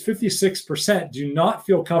this is 56% do not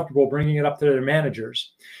feel comfortable bringing it up to their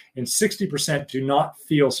managers, and 60% do not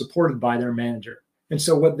feel supported by their manager. And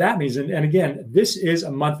so what that means, and again, this is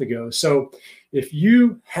a month ago. So if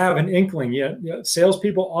you have an inkling,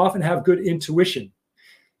 salespeople often have good intuition.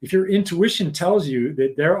 If your intuition tells you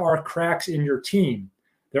that there are cracks in your team,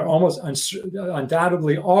 there almost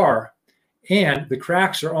undoubtedly are, and the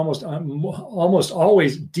cracks are almost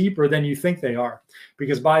always deeper than you think they are,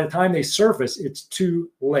 because by the time they surface, it's too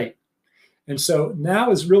late. And so now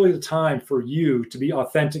is really the time for you to be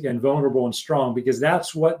authentic and vulnerable and strong, because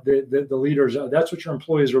that's what the leaders are, that's what your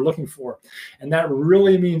employees are looking for. And that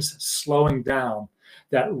really means slowing down.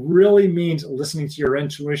 That really means listening to your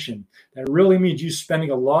intuition. That really means you spending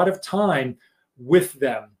a lot of time with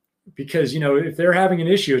them. Because, if they're having an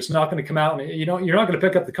issue, it's not going to come out and, you're not going to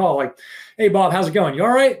pick up the call like, hey, Bob, how's it going? You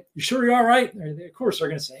all right? You sure you're all right? Of course, they're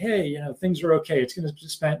going to say, hey, things are okay. It's going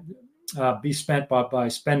to be spent by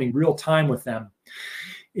spending real time with them.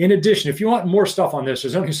 In addition, if you want more stuff on this,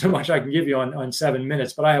 there's only so much I can give you on 7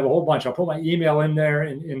 minutes, but I have a whole bunch. I'll put my email in there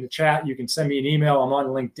in the chat. You can send me an email. I'm on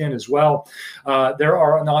LinkedIn as well. There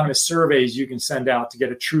are anonymous surveys you can send out to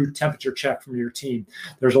get a true temperature check from your team.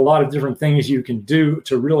 There's a lot of different things you can do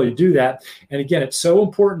to really do that. And again, it's so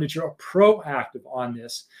important that you're proactive on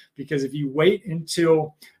this, because if you wait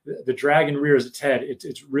until the dragon rears its head,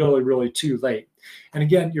 it's really, really too late. And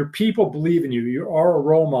again, your people believe in you. You are a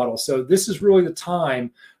role model. So this is really the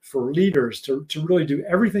time for leaders to really do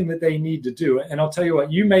everything that they need to do. And I'll tell you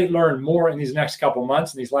what, you may learn more in these next couple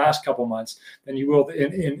months, in these last couple months, than you will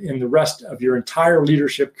in the rest of your entire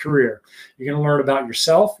leadership career. You're going to learn about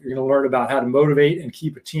yourself. You're going to learn about how to motivate and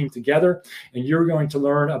keep a team together. And you're going to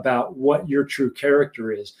learn about what your true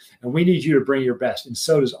character is. And we need you to bring your best. And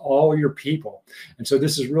so does all your people. And so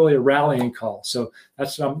this is really a rallying call. So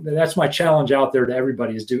that's my challenge out there to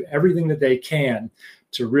everybody, is do everything that they can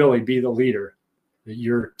to really be the leader that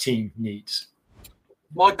your team needs.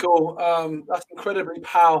 Michael, that's incredibly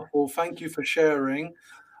powerful. Thank you for sharing.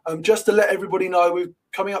 Just to let everybody know, we're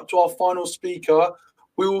coming up to our final speaker.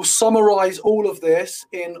 We will summarize all of this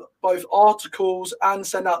in both articles and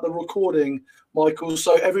send out the recording, Michael,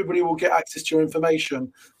 so everybody will get access to your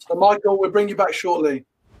information. So, Michael, we'll bring you back shortly.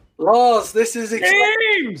 Lars, this is exciting.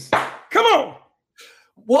 James, come on.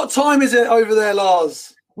 What time is it over there,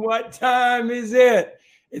 Lars? What time is it?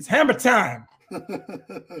 It's hammer time.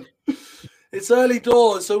 It's early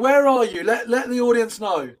doors. So where are you? Let the audience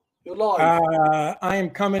know. You're live. I am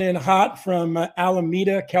coming in hot from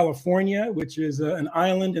Alameda, California, which is an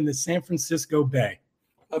island in the San Francisco Bay.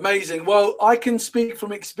 Amazing. Well, I can speak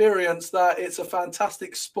from experience that it's a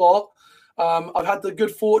fantastic spot. I've had the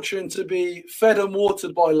good fortune to be fed and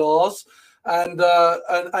watered by Lars, and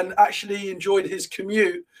actually enjoyed his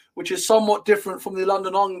commute, which is somewhat different from the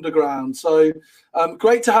London Underground. So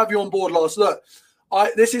great to have you on board, Lars. Look,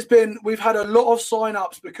 we've had a lot of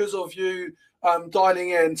sign-ups because of you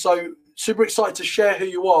dialing in. So super excited to share who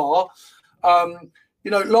you are.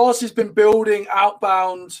 Lars has been building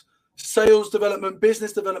outbound sales development,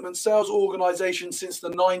 business development, sales organization since the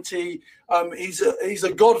 90s. He's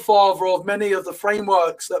a godfather of many of the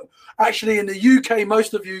frameworks that actually in the UK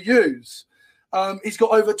most of you use. He's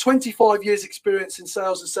got over 25 years experience in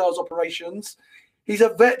sales and sales operations. He's a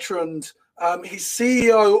veteran. He's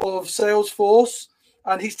CEO of Salesforce,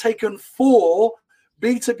 and he's taken 4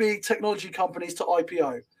 B2B technology companies to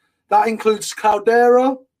IPO. That includes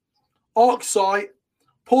Cloudera, ArcSight,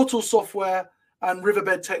 Portal Software, and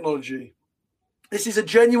Riverbed Technology. This is a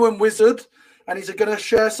genuine wizard, and he's going to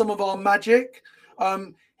share some of our magic.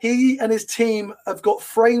 He and his team have got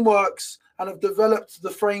frameworks and have developed the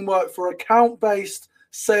framework for account-based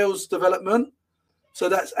sales development. So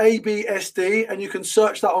that's ABSD, and you can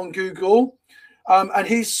search that on Google. And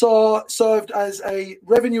he's served as a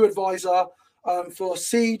revenue advisor for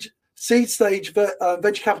seed stage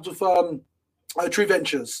venture capital firm True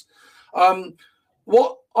Ventures.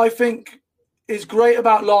 What I think is great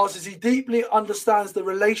about Lars is he deeply understands the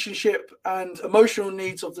relationship and emotional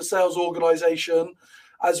needs of the sales organization,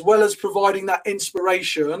 as well as providing that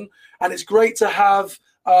inspiration. And it's great to have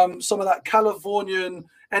some of that Californian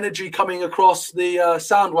energy coming across the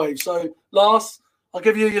sound wave. So, Lars, I'll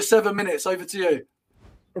give you your 7 minutes. Over to you.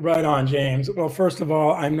 Right on, James. Well, first of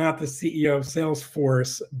all, I'm not the CEO of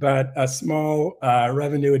Salesforce, but a small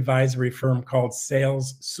revenue advisory firm called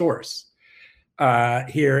Salessource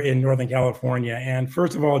here in Northern California. And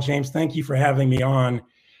first of all, James, thank you for having me on.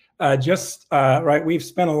 We've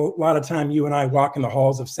spent a lot of time, you and I, walking the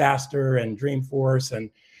halls of SaaStr and Dreamforce, and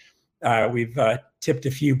We've tipped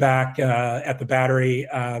a few back at the Battery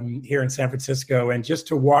here in San Francisco. And just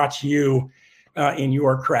to watch you in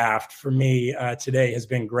your craft for me today has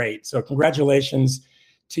been great. So congratulations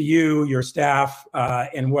to you, your staff,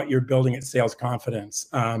 and what you're building at Sales Confidence.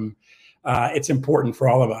 It's important for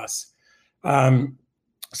all of us.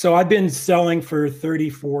 So I've been selling for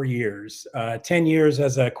 34 years, 10 years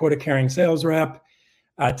as a quota-carrying sales rep,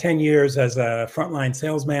 10 years as a frontline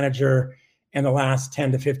sales manager, and the last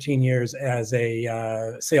 10 to 15 years as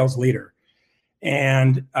a sales leader.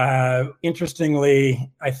 And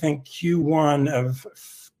interestingly, I think Q1 of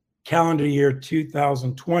calendar year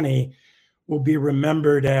 2020 will be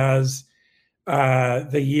remembered as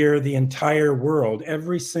the year the entire world,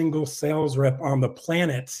 every single sales rep on the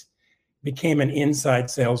planet became an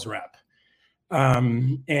inside sales rep.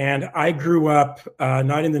 And I grew up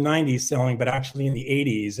not in the 90s selling, but actually in the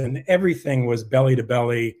 80s, and everything was belly to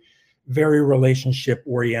belly, very relationship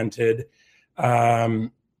oriented.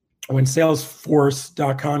 When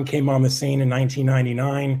Salesforce.com came on the scene in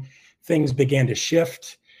 1999, things began to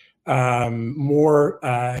shift. More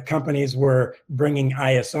companies were bringing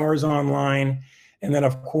ISRs online. And then,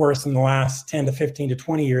 of course, in the last 10 to 15 to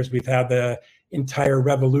 20 years, we've had the entire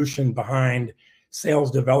revolution behind sales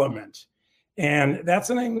development. And that's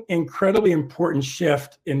an incredibly important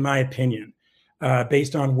shift, in my opinion,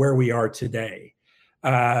 based on where we are today.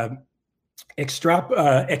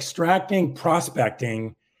 Extracting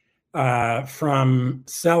prospecting from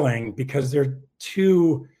selling, because they're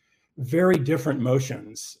two very different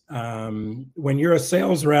motions. When you're a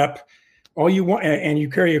sales rep, all you want, and you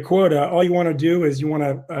carry a quota, all you want to do is you want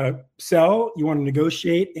to sell, you want to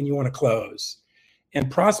negotiate, and you want to close. And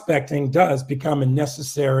prospecting does become a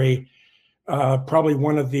necessary, probably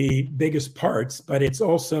one of the biggest parts, but it's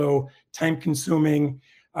also time consuming.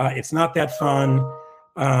 It's not that fun.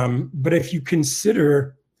 But if you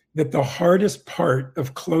consider that the hardest part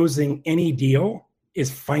of closing any deal is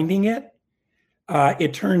finding it,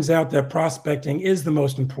 it turns out that prospecting is the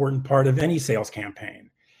most important part of any sales campaign.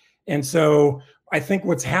 And so I think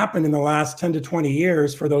what's happened in the last 10 to 20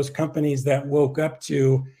 years for those companies that woke up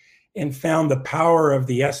to and found the power of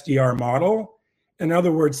the SDR model, in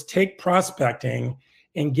other words, take prospecting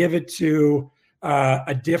and give it to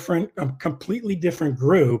a completely different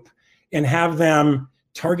group and have them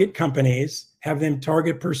target companies, have them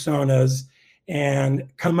target personas, and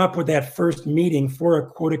come up with that first meeting for a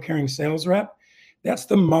quota-carrying sales rep. That's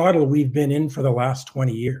the model we've been in for the last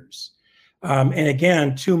 20 years. And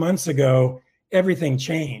again, 2 months ago, everything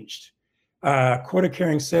changed.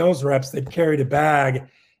 Quota-carrying sales reps that carried a bag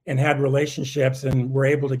and had relationships and were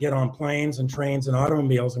able to get on planes and trains and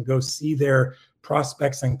automobiles and go see their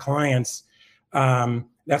prospects and clients,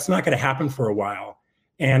 that's not going to happen for a while.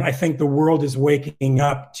 And I think the world is waking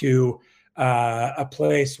up to a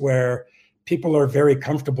place where people are very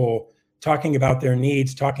comfortable talking about their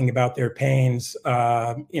needs, talking about their pains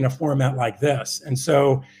in a format like this. And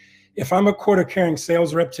so if I'm a quota-carrying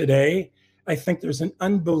sales rep today, I think there's an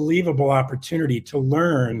unbelievable opportunity to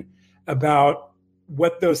learn about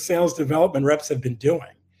what those sales development reps have been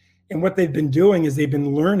doing. And what they've been doing is they've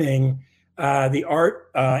been learning the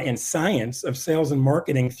art and science of sales and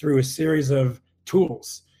marketing through a series of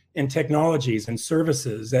tools and technologies and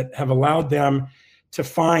services that have allowed them to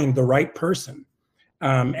find the right person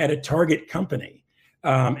at a target company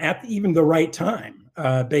at even the right time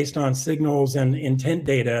based on signals and intent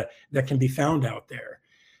data that can be found out there.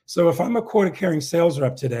 So if I'm a quota-carrying sales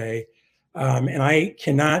rep today and I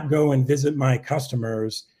cannot go and visit my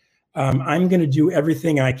customers, I'm going to do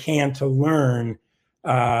everything I can to learn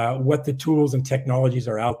what the tools and technologies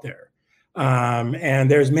are out there. And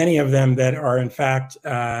there's many of them that are, in fact,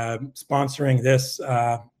 sponsoring this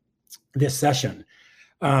session.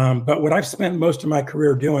 But what I've spent most of my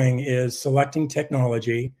career doing is selecting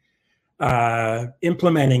technology,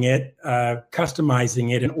 implementing it,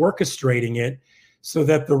 customizing it, and orchestrating it so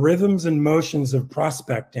that the rhythms and motions of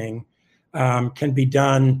prospecting can be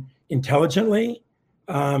done intelligently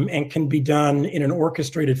and can be done in an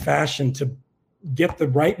orchestrated fashion to get the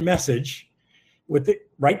right message with the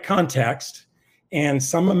right context and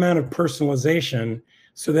some amount of personalization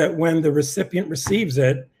so that when the recipient receives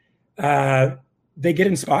it, they get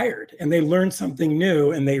inspired and they learn something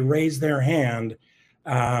new and they raise their hand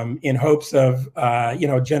in hopes of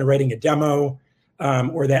generating a demo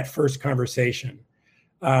or that first conversation.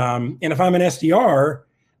 And if I'm an SDR,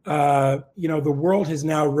 the world has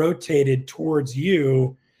now rotated towards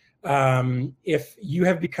you. If you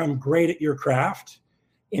have become great at your craft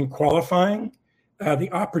in qualifying,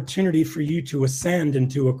 the opportunity for you to ascend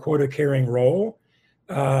into a quota-carrying role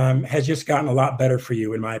has just gotten a lot better for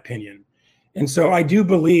you, in my opinion. And so I do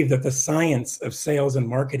believe that the science of sales and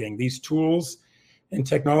marketing, these tools and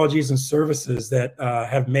technologies and services that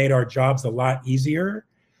have made our jobs a lot easier,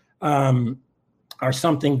 are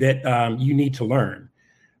something that you need to learn.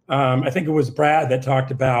 I think it was Brad that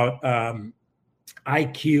talked about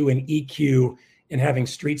IQ and EQ and having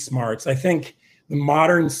street smarts. I think the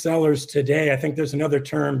modern sellers today, I think there's another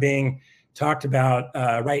term being talked about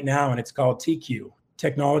right now, and it's called TQ,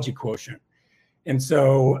 technology quotient. And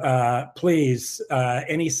so please,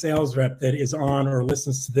 any sales rep that is on or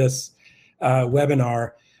listens to this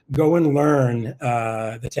webinar, go and learn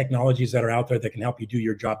the technologies that are out there that can help you do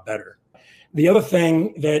your job better. The other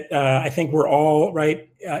thing that I think we're all, right,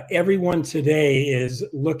 everyone today is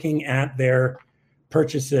looking at their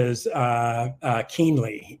purchases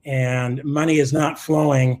keenly, and money is not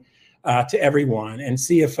flowing to everyone, and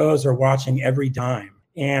CFOs are watching every dime.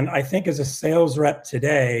 And I think as a sales rep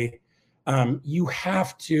today, you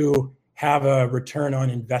have to have a return on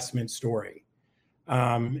investment story.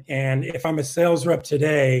 And if I'm a sales rep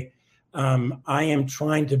today, I am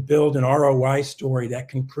trying to build an ROI story that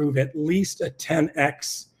can prove at least a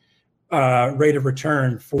 10x rate of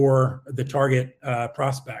return for the target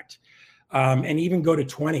prospect, and even go to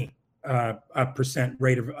 20%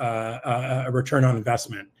 rate of return on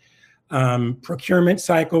investment. Procurement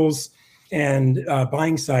cycles and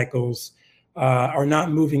buying cycles are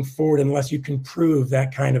not moving forward unless you can prove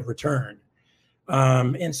that kind of return.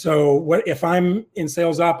 And so what if I'm in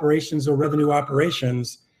sales operations or revenue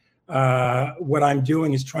operations, what I'm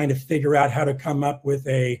doing is trying to figure out how to come up with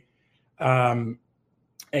a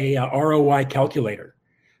ROI calculator.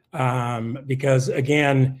 Because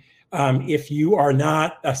again, if you are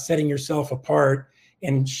not setting yourself apart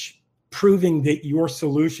and proving that your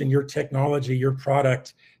solution, your technology, your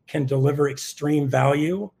product can deliver extreme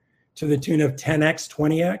value to the tune of 10x,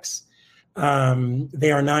 20x,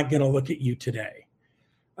 they are not going to look at you today.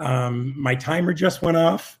 My timer just went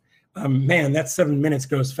off. Man, that 7 minutes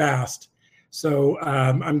goes fast. So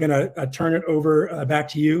I'm going to turn it over back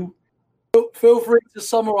to you. Feel free to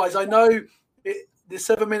summarize. I know the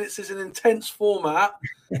 7 minutes is an intense format.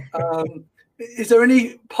 Is there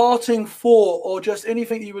any parting thought or just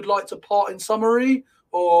anything you would like to part in summary,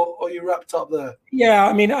 or are you wrapped up there? Yeah,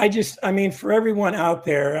 I mean, for everyone out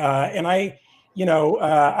there, and I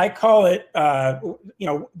call it,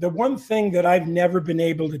 the one thing that I've never been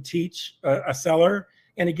able to teach a seller.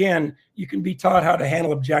 And again, you can be taught how to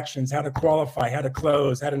handle objections, how to qualify, how to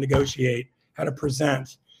close, how to negotiate, how to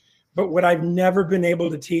present. But what I've never been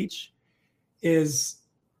able to teach is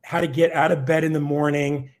how to get out of bed in the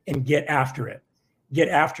morning and get after it. Get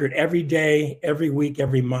after it every day, every week,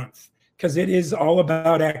 every month, because it is all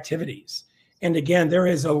about activities. And again, there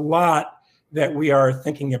is a lot that we are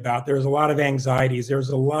thinking about. There's a lot of anxieties. There's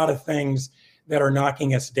a lot of things that are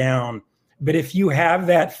knocking us down. But if you have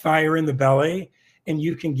that fire in the belly and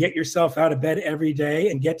you can get yourself out of bed every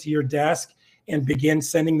day and get to your desk and begin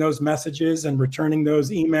sending those messages and returning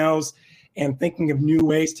those emails and thinking of new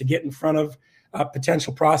ways to get in front of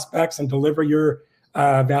potential prospects and deliver your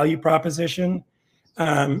value proposition,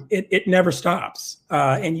 it never stops.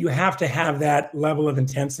 And you have to have that level of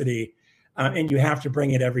intensity, and you have to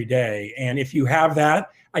bring it every day. And if you have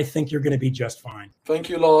that, I think you're going to be just fine. Thank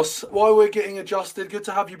you, Lars. While we're getting adjusted, good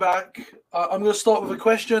to have you back. I'm going to start with a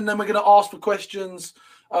question, then we're going to ask for questions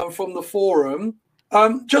from the forum.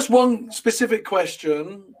 Just one specific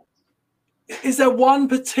question. Is there one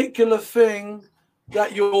particular thing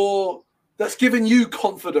that that's given you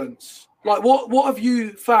confidence? Like what have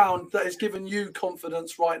you found that has given you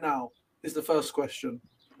confidence right now is the first question.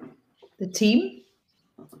 The team.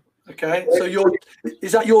 Okay, so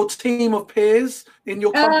is that your team of peers in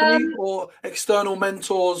your company or external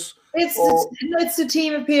mentors? It's a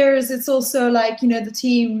team of peers. It's also like, the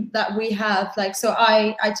team that we have. Like, so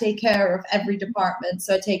I take care of every department.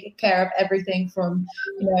 So I take care of everything from,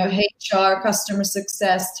 HR, customer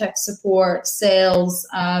success, tech support, sales,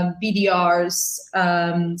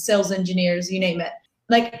 BDRs, sales engineers, you name it.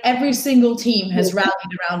 Like every single team has rallied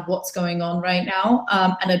around what's going on right now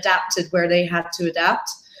and adapted where they had to adapt.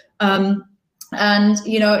 And,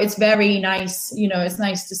 it's very nice, it's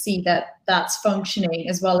nice to see that that's functioning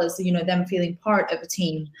as well as, them feeling part of a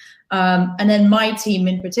team. And then my team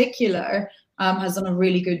in particular has done a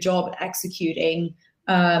really good job at executing,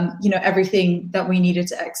 everything that we needed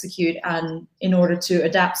to execute and in order to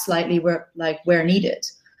adapt slightly where needed.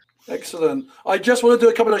 Excellent. I just want to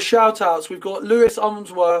do a couple of shout outs. We've got Lewis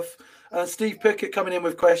Unsworth and Steve Pickett coming in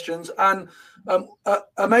with questions, and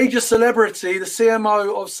a major celebrity, the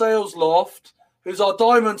CMO of SalesLoft, who's our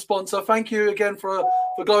diamond sponsor. Thank you again for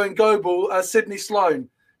going global, Sydney Sloan.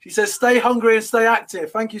 She says, "Stay hungry and stay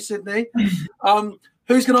active." Thank you, Sydney.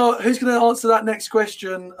 Who's gonna answer that next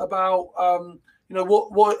question about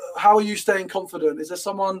how are you staying confident? Is there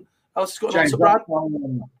someone else who's got an answer, Brad?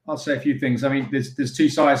 I'll say a few things. I mean, there's two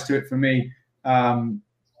sides to it for me.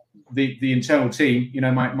 The internal team,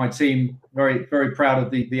 my team, very, very proud of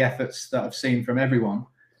the efforts that I've seen from everyone,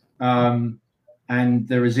 and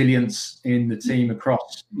the resilience in the team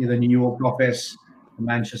across the New York office, the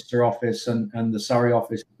Manchester office, and the Surrey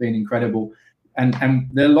office has been incredible. And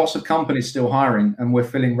there are lots of companies still hiring, and we're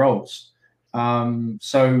filling roles.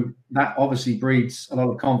 So that obviously breeds a lot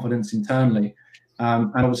of confidence internally,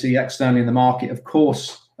 and obviously externally in the market. Of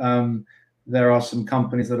course, there are some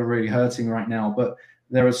companies that are really hurting right now, but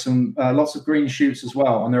there are some lots of green shoots as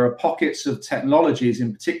well, and there are pockets of technologies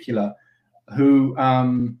in particular who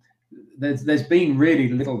there's been really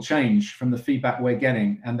little change from the feedback we're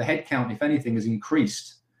getting, and the headcount, if anything, has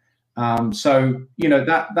increased. So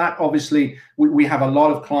that obviously we have a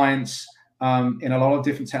lot of clients in a lot of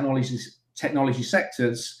different technology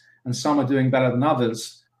sectors, and some are doing better than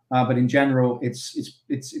others, but in general,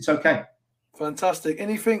 it's okay. Fantastic.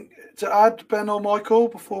 Anything to add, Ben or Michael,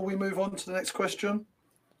 before we move on to the next question?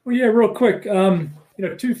 Well, yeah, real quick.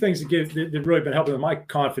 Two things that really been helping with my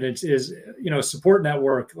confidence is, support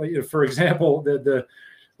network. Like, for example, the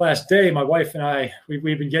last day, my wife and I, we've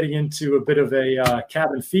been getting into a bit of a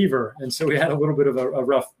cabin fever. And so we had a little bit of a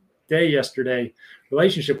rough day yesterday,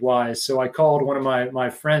 relationship-wise. So I called one of my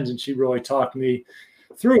friends, and she really talked me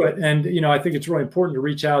through it. And, I think it's really important to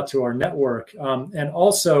reach out to our network, and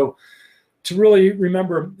also to really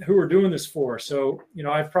remember who we're doing this for. So,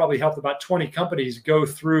 I've probably helped about 20 companies go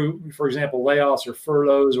through, for example, layoffs or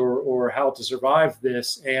furloughs or how to survive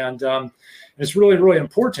this. And it's really, really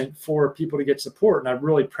important for people to get support. And I'm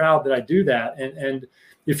really proud that I do that. And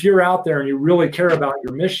if you're out there and you really care about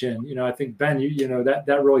your mission, I think, Ben,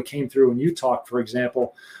 that really came through when you talked, for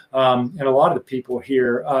example, and a lot of the people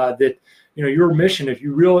here that, your mission, if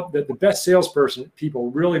you the best salesperson, people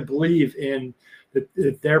really believe in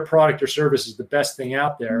that their product or service is the best thing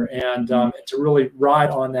out there, and to really ride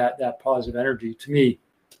on that positive energy, to me,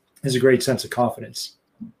 is a great sense of confidence.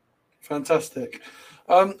 Fantastic.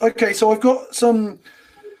 Okay, so I've got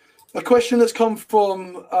a question that's come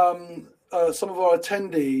from some of our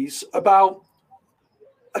attendees about,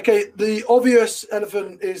 the obvious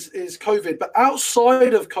elephant is COVID, but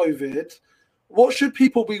outside of COVID, what should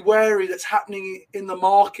people be wary that's happening in the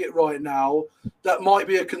market right now that might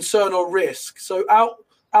be a concern or risk? So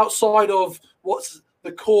outside of what's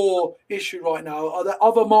the core issue right now, are there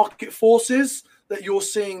other market forces that you're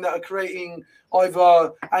seeing that are creating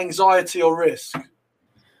either anxiety or risk?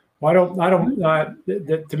 Well,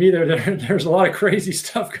 to me, there's a lot of crazy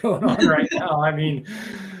stuff going on right now. I mean,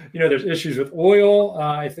 there's issues with oil.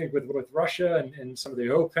 I think with Russia and some of the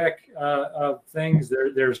OPEC things.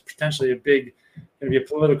 There's potentially going to be a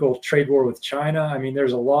political trade war with China. I mean,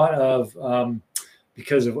 there's a lot of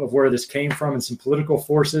because of where this came from and some political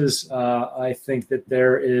forces. I think that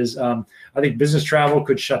there is. I think business travel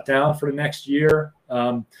could shut down for the next year.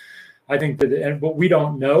 I think that, and what we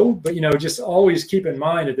don't know, but just always keep in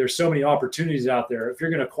mind that there's so many opportunities out there. If you're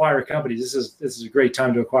going to acquire a company, this is a great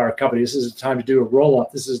time to acquire a company. This is a time to do a roll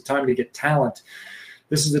up. This is a time to get talent.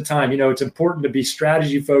 This is the time. It's important to be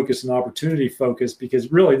strategy focused and opportunity focused,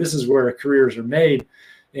 because really this is where careers are made.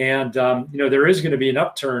 And there is going to be an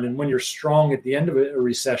upturn, and when you're strong at the end of a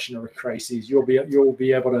recession or a crisis, you'll be able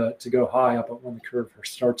to go high up when the curve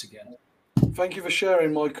starts again. Thank you for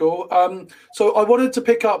sharing, Michael. So I wanted to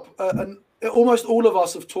pick up, and almost all of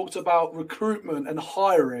us have talked about recruitment and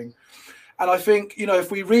hiring. And I think,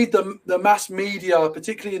 if we read the mass media,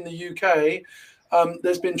 particularly in the UK,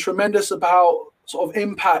 there's been tremendous about sort of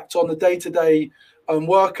impact on the day-to-day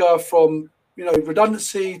worker, from,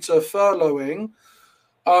 redundancy to furloughing.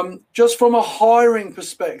 Just from a hiring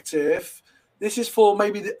perspective, this is for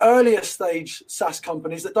maybe the earlier stage SaaS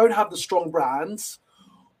companies that don't have the strong brands.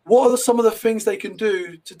 What are some of the things they can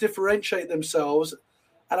do to differentiate themselves,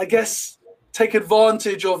 and I guess take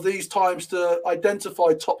advantage of these times to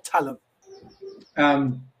identify top talent?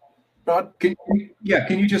 Brad? Can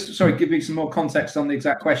you just, give me some more context on the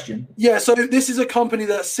exact question? Yeah, so this is a company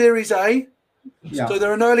that's Series A. Yeah. So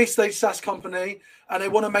they're an early stage SaaS company, and they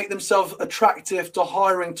want to make themselves attractive to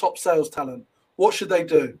hiring top sales talent. What should they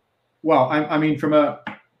do? Well, I mean, from a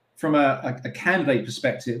candidate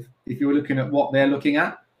perspective, if you were looking at what they're looking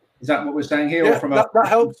at, is that what we're saying here? Yeah, or that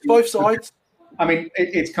helps both sides. I mean,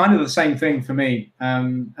 it's kind of the same thing for me,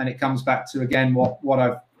 and it comes back to, again, what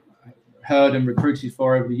I've heard and recruited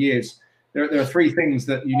for over the years. There are three things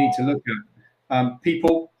that you need to look at: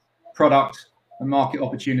 people, product, and market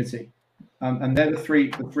opportunity. And they're the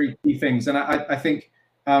three key things. And I think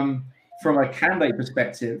from a candidate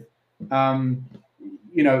perspective, I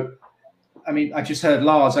mean, I just heard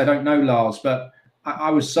Lars. I don't know Lars, but I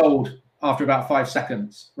was sold after about 5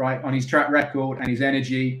 seconds, right, on his track record and his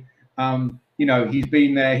energy. He's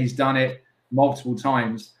been there, he's done it multiple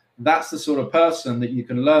times. That's the sort of person that you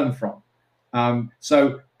can learn from.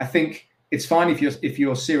 So I think it's fine if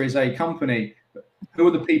you're a Series A company, but who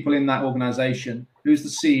are the people in that organization? Who's the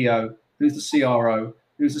CEO? Who's the CRO?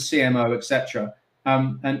 Who's the CMO, etc.?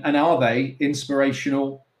 And are they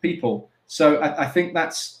inspirational people? So I think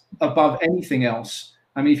that's above anything else.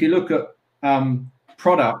 I mean, if you look at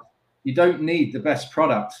product, you don't need the best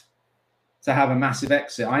product to have a massive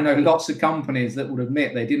exit. I know lots of companies that would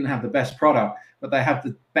admit they didn't have the best product, but they have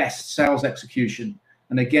the best sales execution.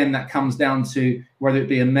 And again, that comes down to whether it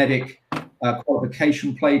be a medic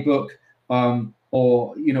qualification playbook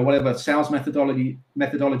or whatever sales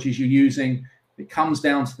methodologies you're using. It comes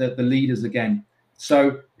down to the leaders again.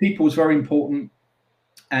 So people is very important,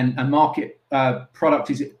 and market product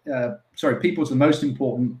is people is the most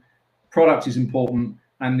important. Product is important,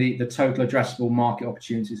 and the total addressable market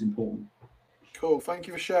opportunity is important. Cool. Thank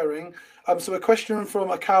you for sharing. So a question from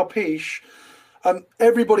Akal Pish.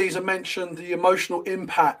 Everybody's mentioned the emotional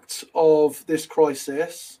impact of this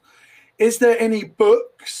crisis. Is there any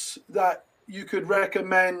books that you could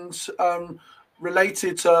recommend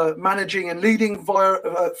related to managing and leading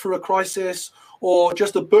through a crisis, or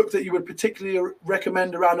just a book that you would particularly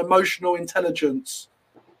recommend around emotional intelligence?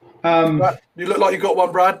 You look like you got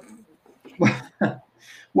one, Brad.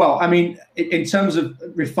 Well, I mean, in terms of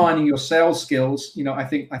refining your sales skills, I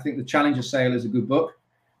think The Challenger Sale is a good book.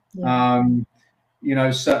 Yeah.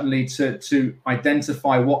 Certainly to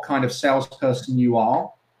identify what kind of salesperson you are.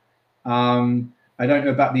 I don't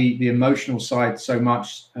know about the emotional side so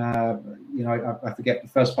much. I forget the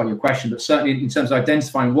first part of your question, but certainly in terms of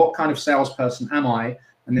identifying what kind of salesperson am I,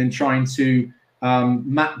 and then trying to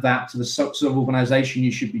map that to the sort of organization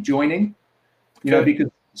you should be joining. Because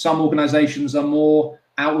some organizations are more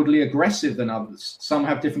outwardly aggressive than others. Some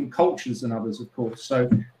have different cultures than others, of course. So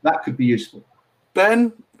that could be useful.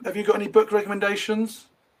 Ben, have you got any book recommendations?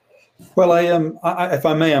 Well, if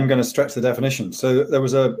I may, I'm going to stretch the definition. So there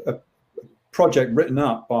was a project written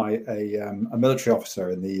up by a military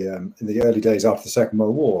officer in the early days after the Second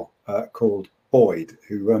World War called Boyd,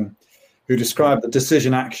 who described the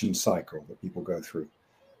decision action cycle that people go through.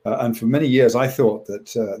 And for many years, I thought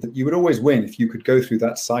that you would always win if you could go through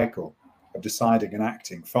that cycle of deciding and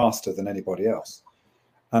acting faster than anybody else.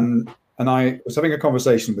 And I was having a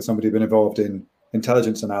conversation with somebody who'd been involved in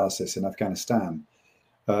intelligence analysis in Afghanistan,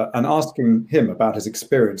 and asking him about his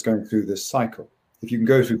experience going through this cycle. If you can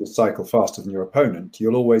go through the cycle faster than your opponent,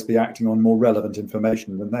 you'll always be acting on more relevant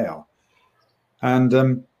information than they are.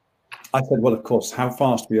 And I said, well, of course, how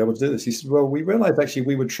fast were you able to do this? He said, well, we realized actually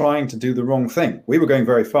we were trying to do the wrong thing. We were going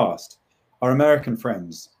very fast. Our American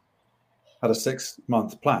friends had a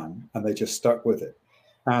 6-month plan and they just stuck with it.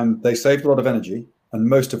 And they saved a lot of energy, and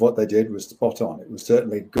most of what they did was spot on. It was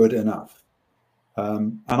certainly good enough.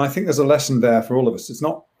 And I think there's a lesson there for all of us. It's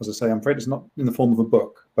not, as I say, I'm afraid it's not in the form of a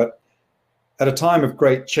book, but at a time of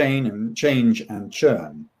great change and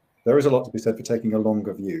churn, there is a lot to be said for taking a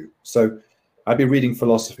longer view. So I'd be reading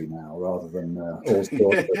philosophy now rather than all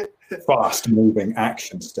sorts of fast-moving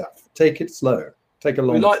action stuff. Take it slow. Take a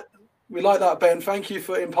long. We like that, Ben. Thank you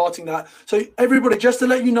for imparting that. So everybody, just to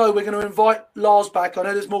let you know, we're going to invite Lars back. I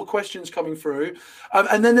know there's more questions coming through,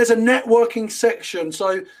 and then there's a networking section.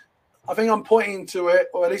 So I think I'm pointing to it,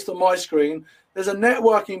 or at least on my screen. There's a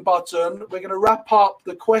networking button. We're going to wrap up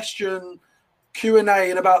the question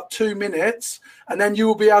Q&A in about 2 minutes, and then you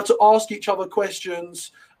will be able to ask each other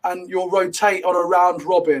questions, and you'll rotate on a round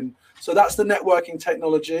robin. So that's the networking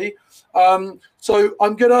technology. So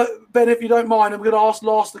I'm gonna, Ben, if you don't mind, I'm gonna ask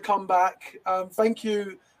Lars to come back. Thank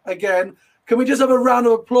you again. Can we just have a round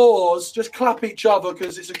of applause? Just clap each other,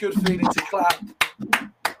 because it's a good feeling to clap.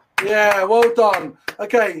 Yeah, well done.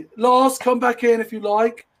 Okay, Lars, come back in if you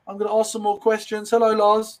like. I'm gonna ask some more questions. Hello,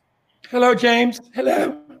 Lars. Hello, James.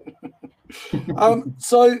 Hello.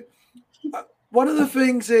 So one of the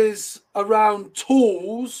things is around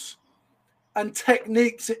tools and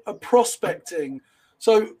techniques of prospecting.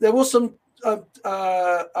 So there was some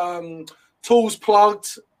tools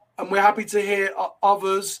plugged, and we're happy to hear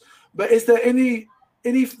others. But is there any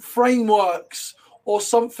frameworks or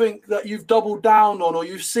something that you've doubled down on, or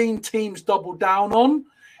you've seen teams double down on,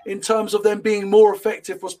 in terms of them being more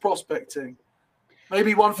effective with prospecting?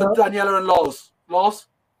 Maybe one for Daniela and Lars. Lars?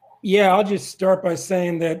 Yeah, I'll just start by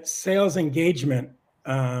saying that sales engagement,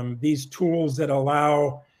 these tools that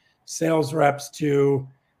allow sales reps to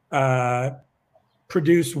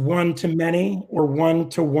produce one-to-many or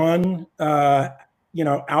one-to-one,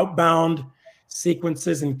 outbound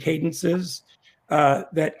sequences and cadences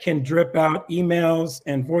that can drip out emails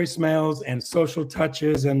and voicemails and social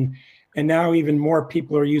touches, and now even more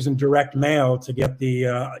people are using direct mail to get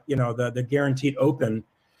the guaranteed open,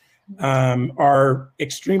 are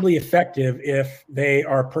extremely effective if they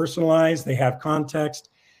are personalized, they have context,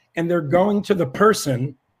 and they're going to the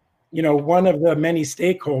person, one of the many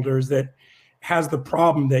stakeholders that has the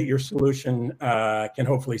problem that your solution can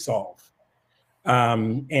hopefully solve.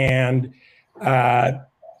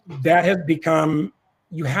 That has become,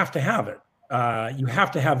 you have to have it. You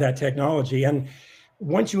have to have that technology. And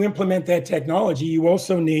once you implement that technology, you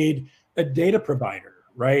also need a data provider,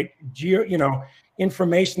 right?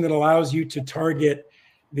 Information that allows you to target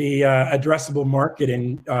the addressable market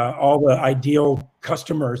and all the ideal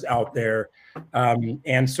customers out there,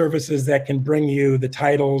 and services that can bring you the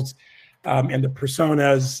titles and the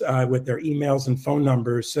personas with their emails and phone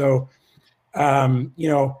numbers. So, a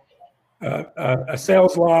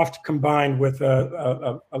SalesLoft combined with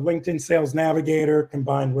a LinkedIn Sales Navigator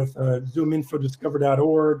combined with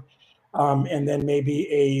ZoomInfoDiscover.org, and then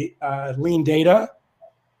maybe a Lean Data.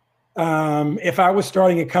 If I was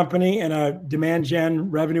starting a company in a demand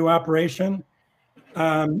gen revenue operation,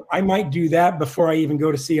 I might do that before I even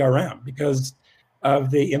go to CRM, because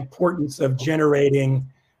of the importance of generating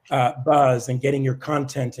buzz and getting your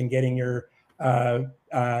content and getting your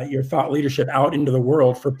thought leadership out into the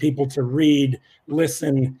world for people to read,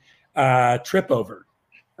 listen, trip over.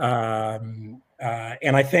 And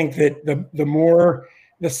I think that the more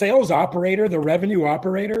the sales operator, the revenue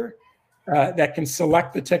operator, that can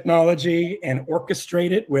select the technology and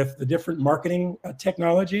orchestrate it with the different marketing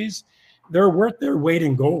technologies, they're worth their weight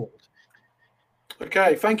in gold.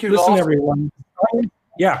 Okay, thank you, Listen, Lars. everyone.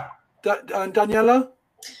 Yeah. Daniela?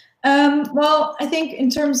 Well, I think in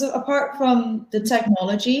terms of, apart from the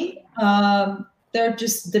technology, they're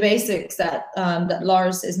just the basics that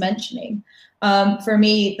Lars is mentioning. For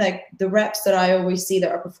me, like the reps that I always see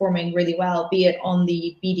that are performing really well, be it on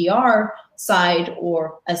the BDR side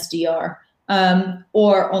or SDR,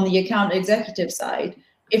 or on the account executive side,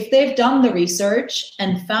 if they've done the research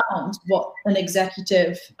and found what an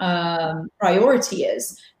executive priority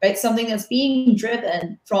is, right, something that's being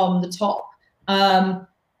driven from the top,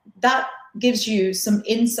 that gives you some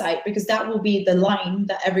insight, because that will be the line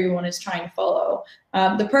that everyone is trying to follow.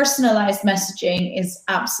 The personalized messaging is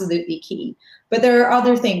absolutely key, but there are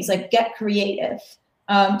other things like get creative.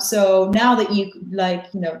 So now that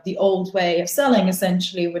the old way of selling,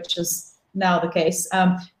 essentially, which is now the case,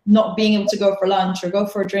 not being able to go for lunch or go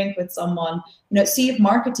for a drink with someone, see if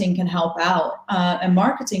marketing can help out. And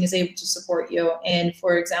marketing is able to support you in,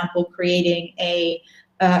 for example, creating a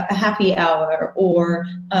happy hour, or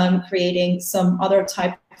creating some other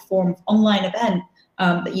type of form of online event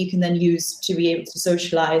that you can then use to be able to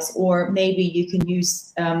socialize. Or maybe you can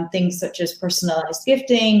use things such as personalized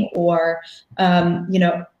gifting, or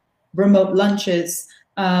remote lunches,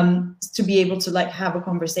 to be able to have a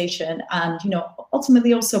conversation and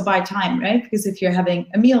ultimately also buy time, right? Because if you're having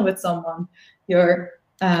a meal with someone, you're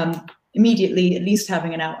immediately at least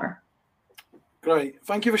having an hour. Great.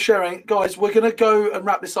 Thank you for sharing. Guys, we're going to go and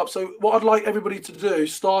wrap this up. So what I'd like everybody to do,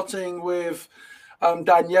 starting with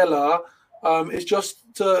Daniela, is just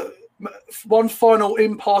one final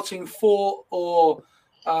imparting thought or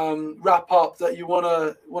wrap up that you want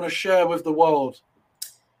to share with the world.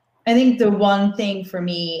 I think the one thing for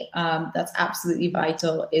me that's absolutely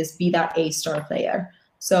vital is be that A-star player.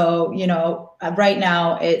 So, right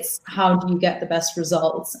now it's how do you get the best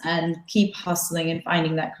results, and keep hustling and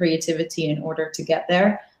finding that creativity in order to get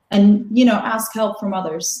there, and, ask help from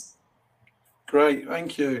others. Great.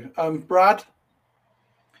 Thank you. Brad?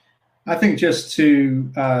 I think just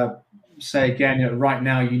to say again, right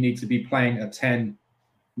now you need to be playing at 10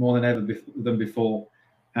 more than ever than before.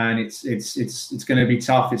 And it's going to be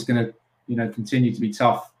tough. It's going to, continue to be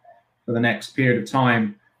tough for the next period of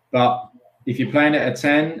time. But if you're playing it at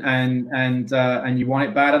 10 and you want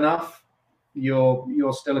it bad enough,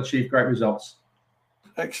 you'll still achieve great results.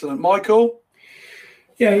 Excellent. Michael?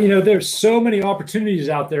 Yeah, there's so many opportunities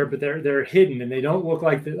out there, but they're hidden and they don't look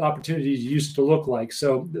like the opportunities used to look like.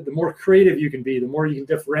 So the more creative you can be, the more you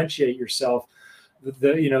can differentiate yourself.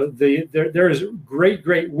 There is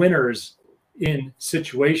great winners in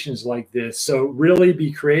situations like this. So really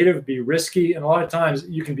be creative, be risky. And a lot of times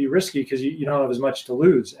you can be risky because you don't have as much to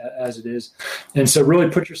lose as it is. And so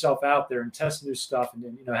really put yourself out there and test new stuff, and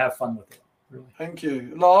then, have fun with it. Really. Thank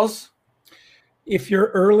you. Lars? If you're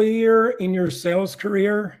earlier in your sales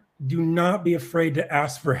career, do not be afraid to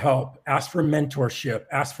ask for help, ask for mentorship,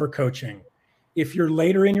 ask for coaching. If you're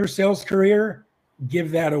later in your sales career,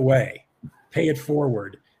 give that away, pay it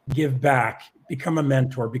forward, give back, become a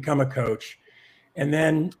mentor, become a coach, and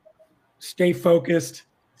then stay focused,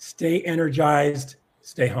 stay energized,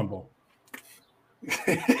 stay humble.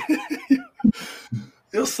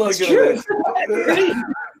 You're so good at this.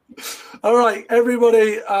 All right,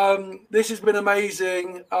 everybody, this has been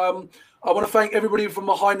amazing. I want to thank everybody from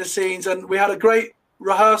behind the scenes, and we had a great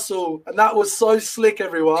rehearsal, and that was so slick,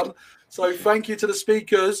 everyone. So thank you to the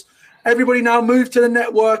speakers. Everybody now move to the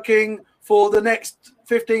networking for the next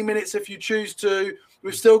 15 minutes if you choose to.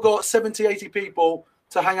 We've still got 70, 80 people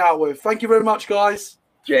to hang out with. Thank you very much, guys.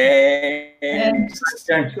 James.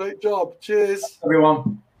 Great job. Cheers.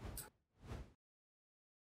 Everyone.